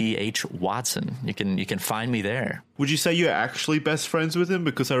 MATTH Watson. You can find me there. Would you say you're actually best friends with him?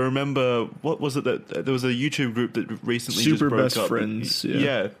 Because I remember, what was it that there was a YouTube group that recently Super just broke best up. friends,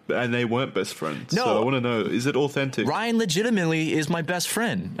 Yeah, and they weren't best friends. No. So I want to know, is it authentic? Ryan legitimately is my best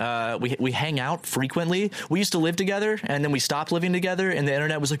friend. We hang out frequently. We used to live together, and then we stopped living together, and the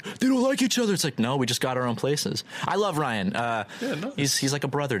internet was like, they don't like each other. It's like, no, we just got our own places. I love Ryan. Nice. He's like a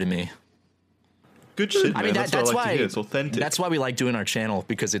brother to me. Good shit, man. I mean, that's what I like why to hear. It's authentic. That's why we like doing our channel,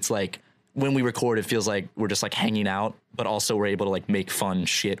 because it's like when we record, it feels like we're just like hanging out, but also we're able to like make fun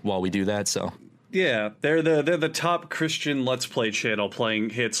shit while we do that. So Yeah, they're the top Christian Let's Play channel, playing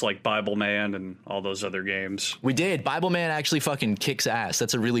hits like Bible Man and all those other games. we did. Bible Man actually fucking kicks ass.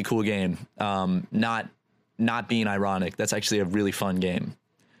 That's a really cool game. Not being ironic, that's actually a really fun game.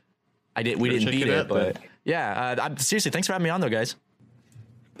 We didn't check beat it it, out, but then. yeah. I'm seriously, thanks for having me on, though, guys.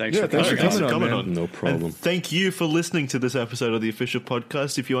 Thanks for thanks for coming on. coming on, man. No problem. And thank you for listening to this episode of The Official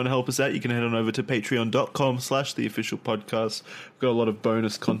Podcast. If you want to help us out, you can head on over to patreon.com/The Official Podcast. We've got a lot of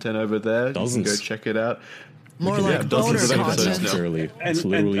bonus content over there. Dozens. You can go check it out. More can like have dozens bonus of episodes content. now. Barely. It's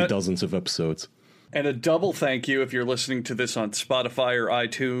And- literally and- dozens of episodes. And a double thank you if you're listening to this on Spotify or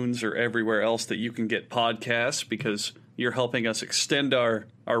iTunes or everywhere else that you can get podcasts, because you're helping us extend our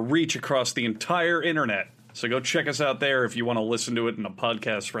reach across the entire internet. So go check us out there if you want to listen to it in a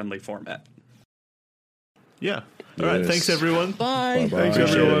podcast-friendly format. Yeah. All right. Yes. Thanks, everyone. Bye. Thanks, Bye.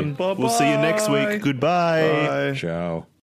 everyone. We'll see you next week. Goodbye. Bye. Ciao.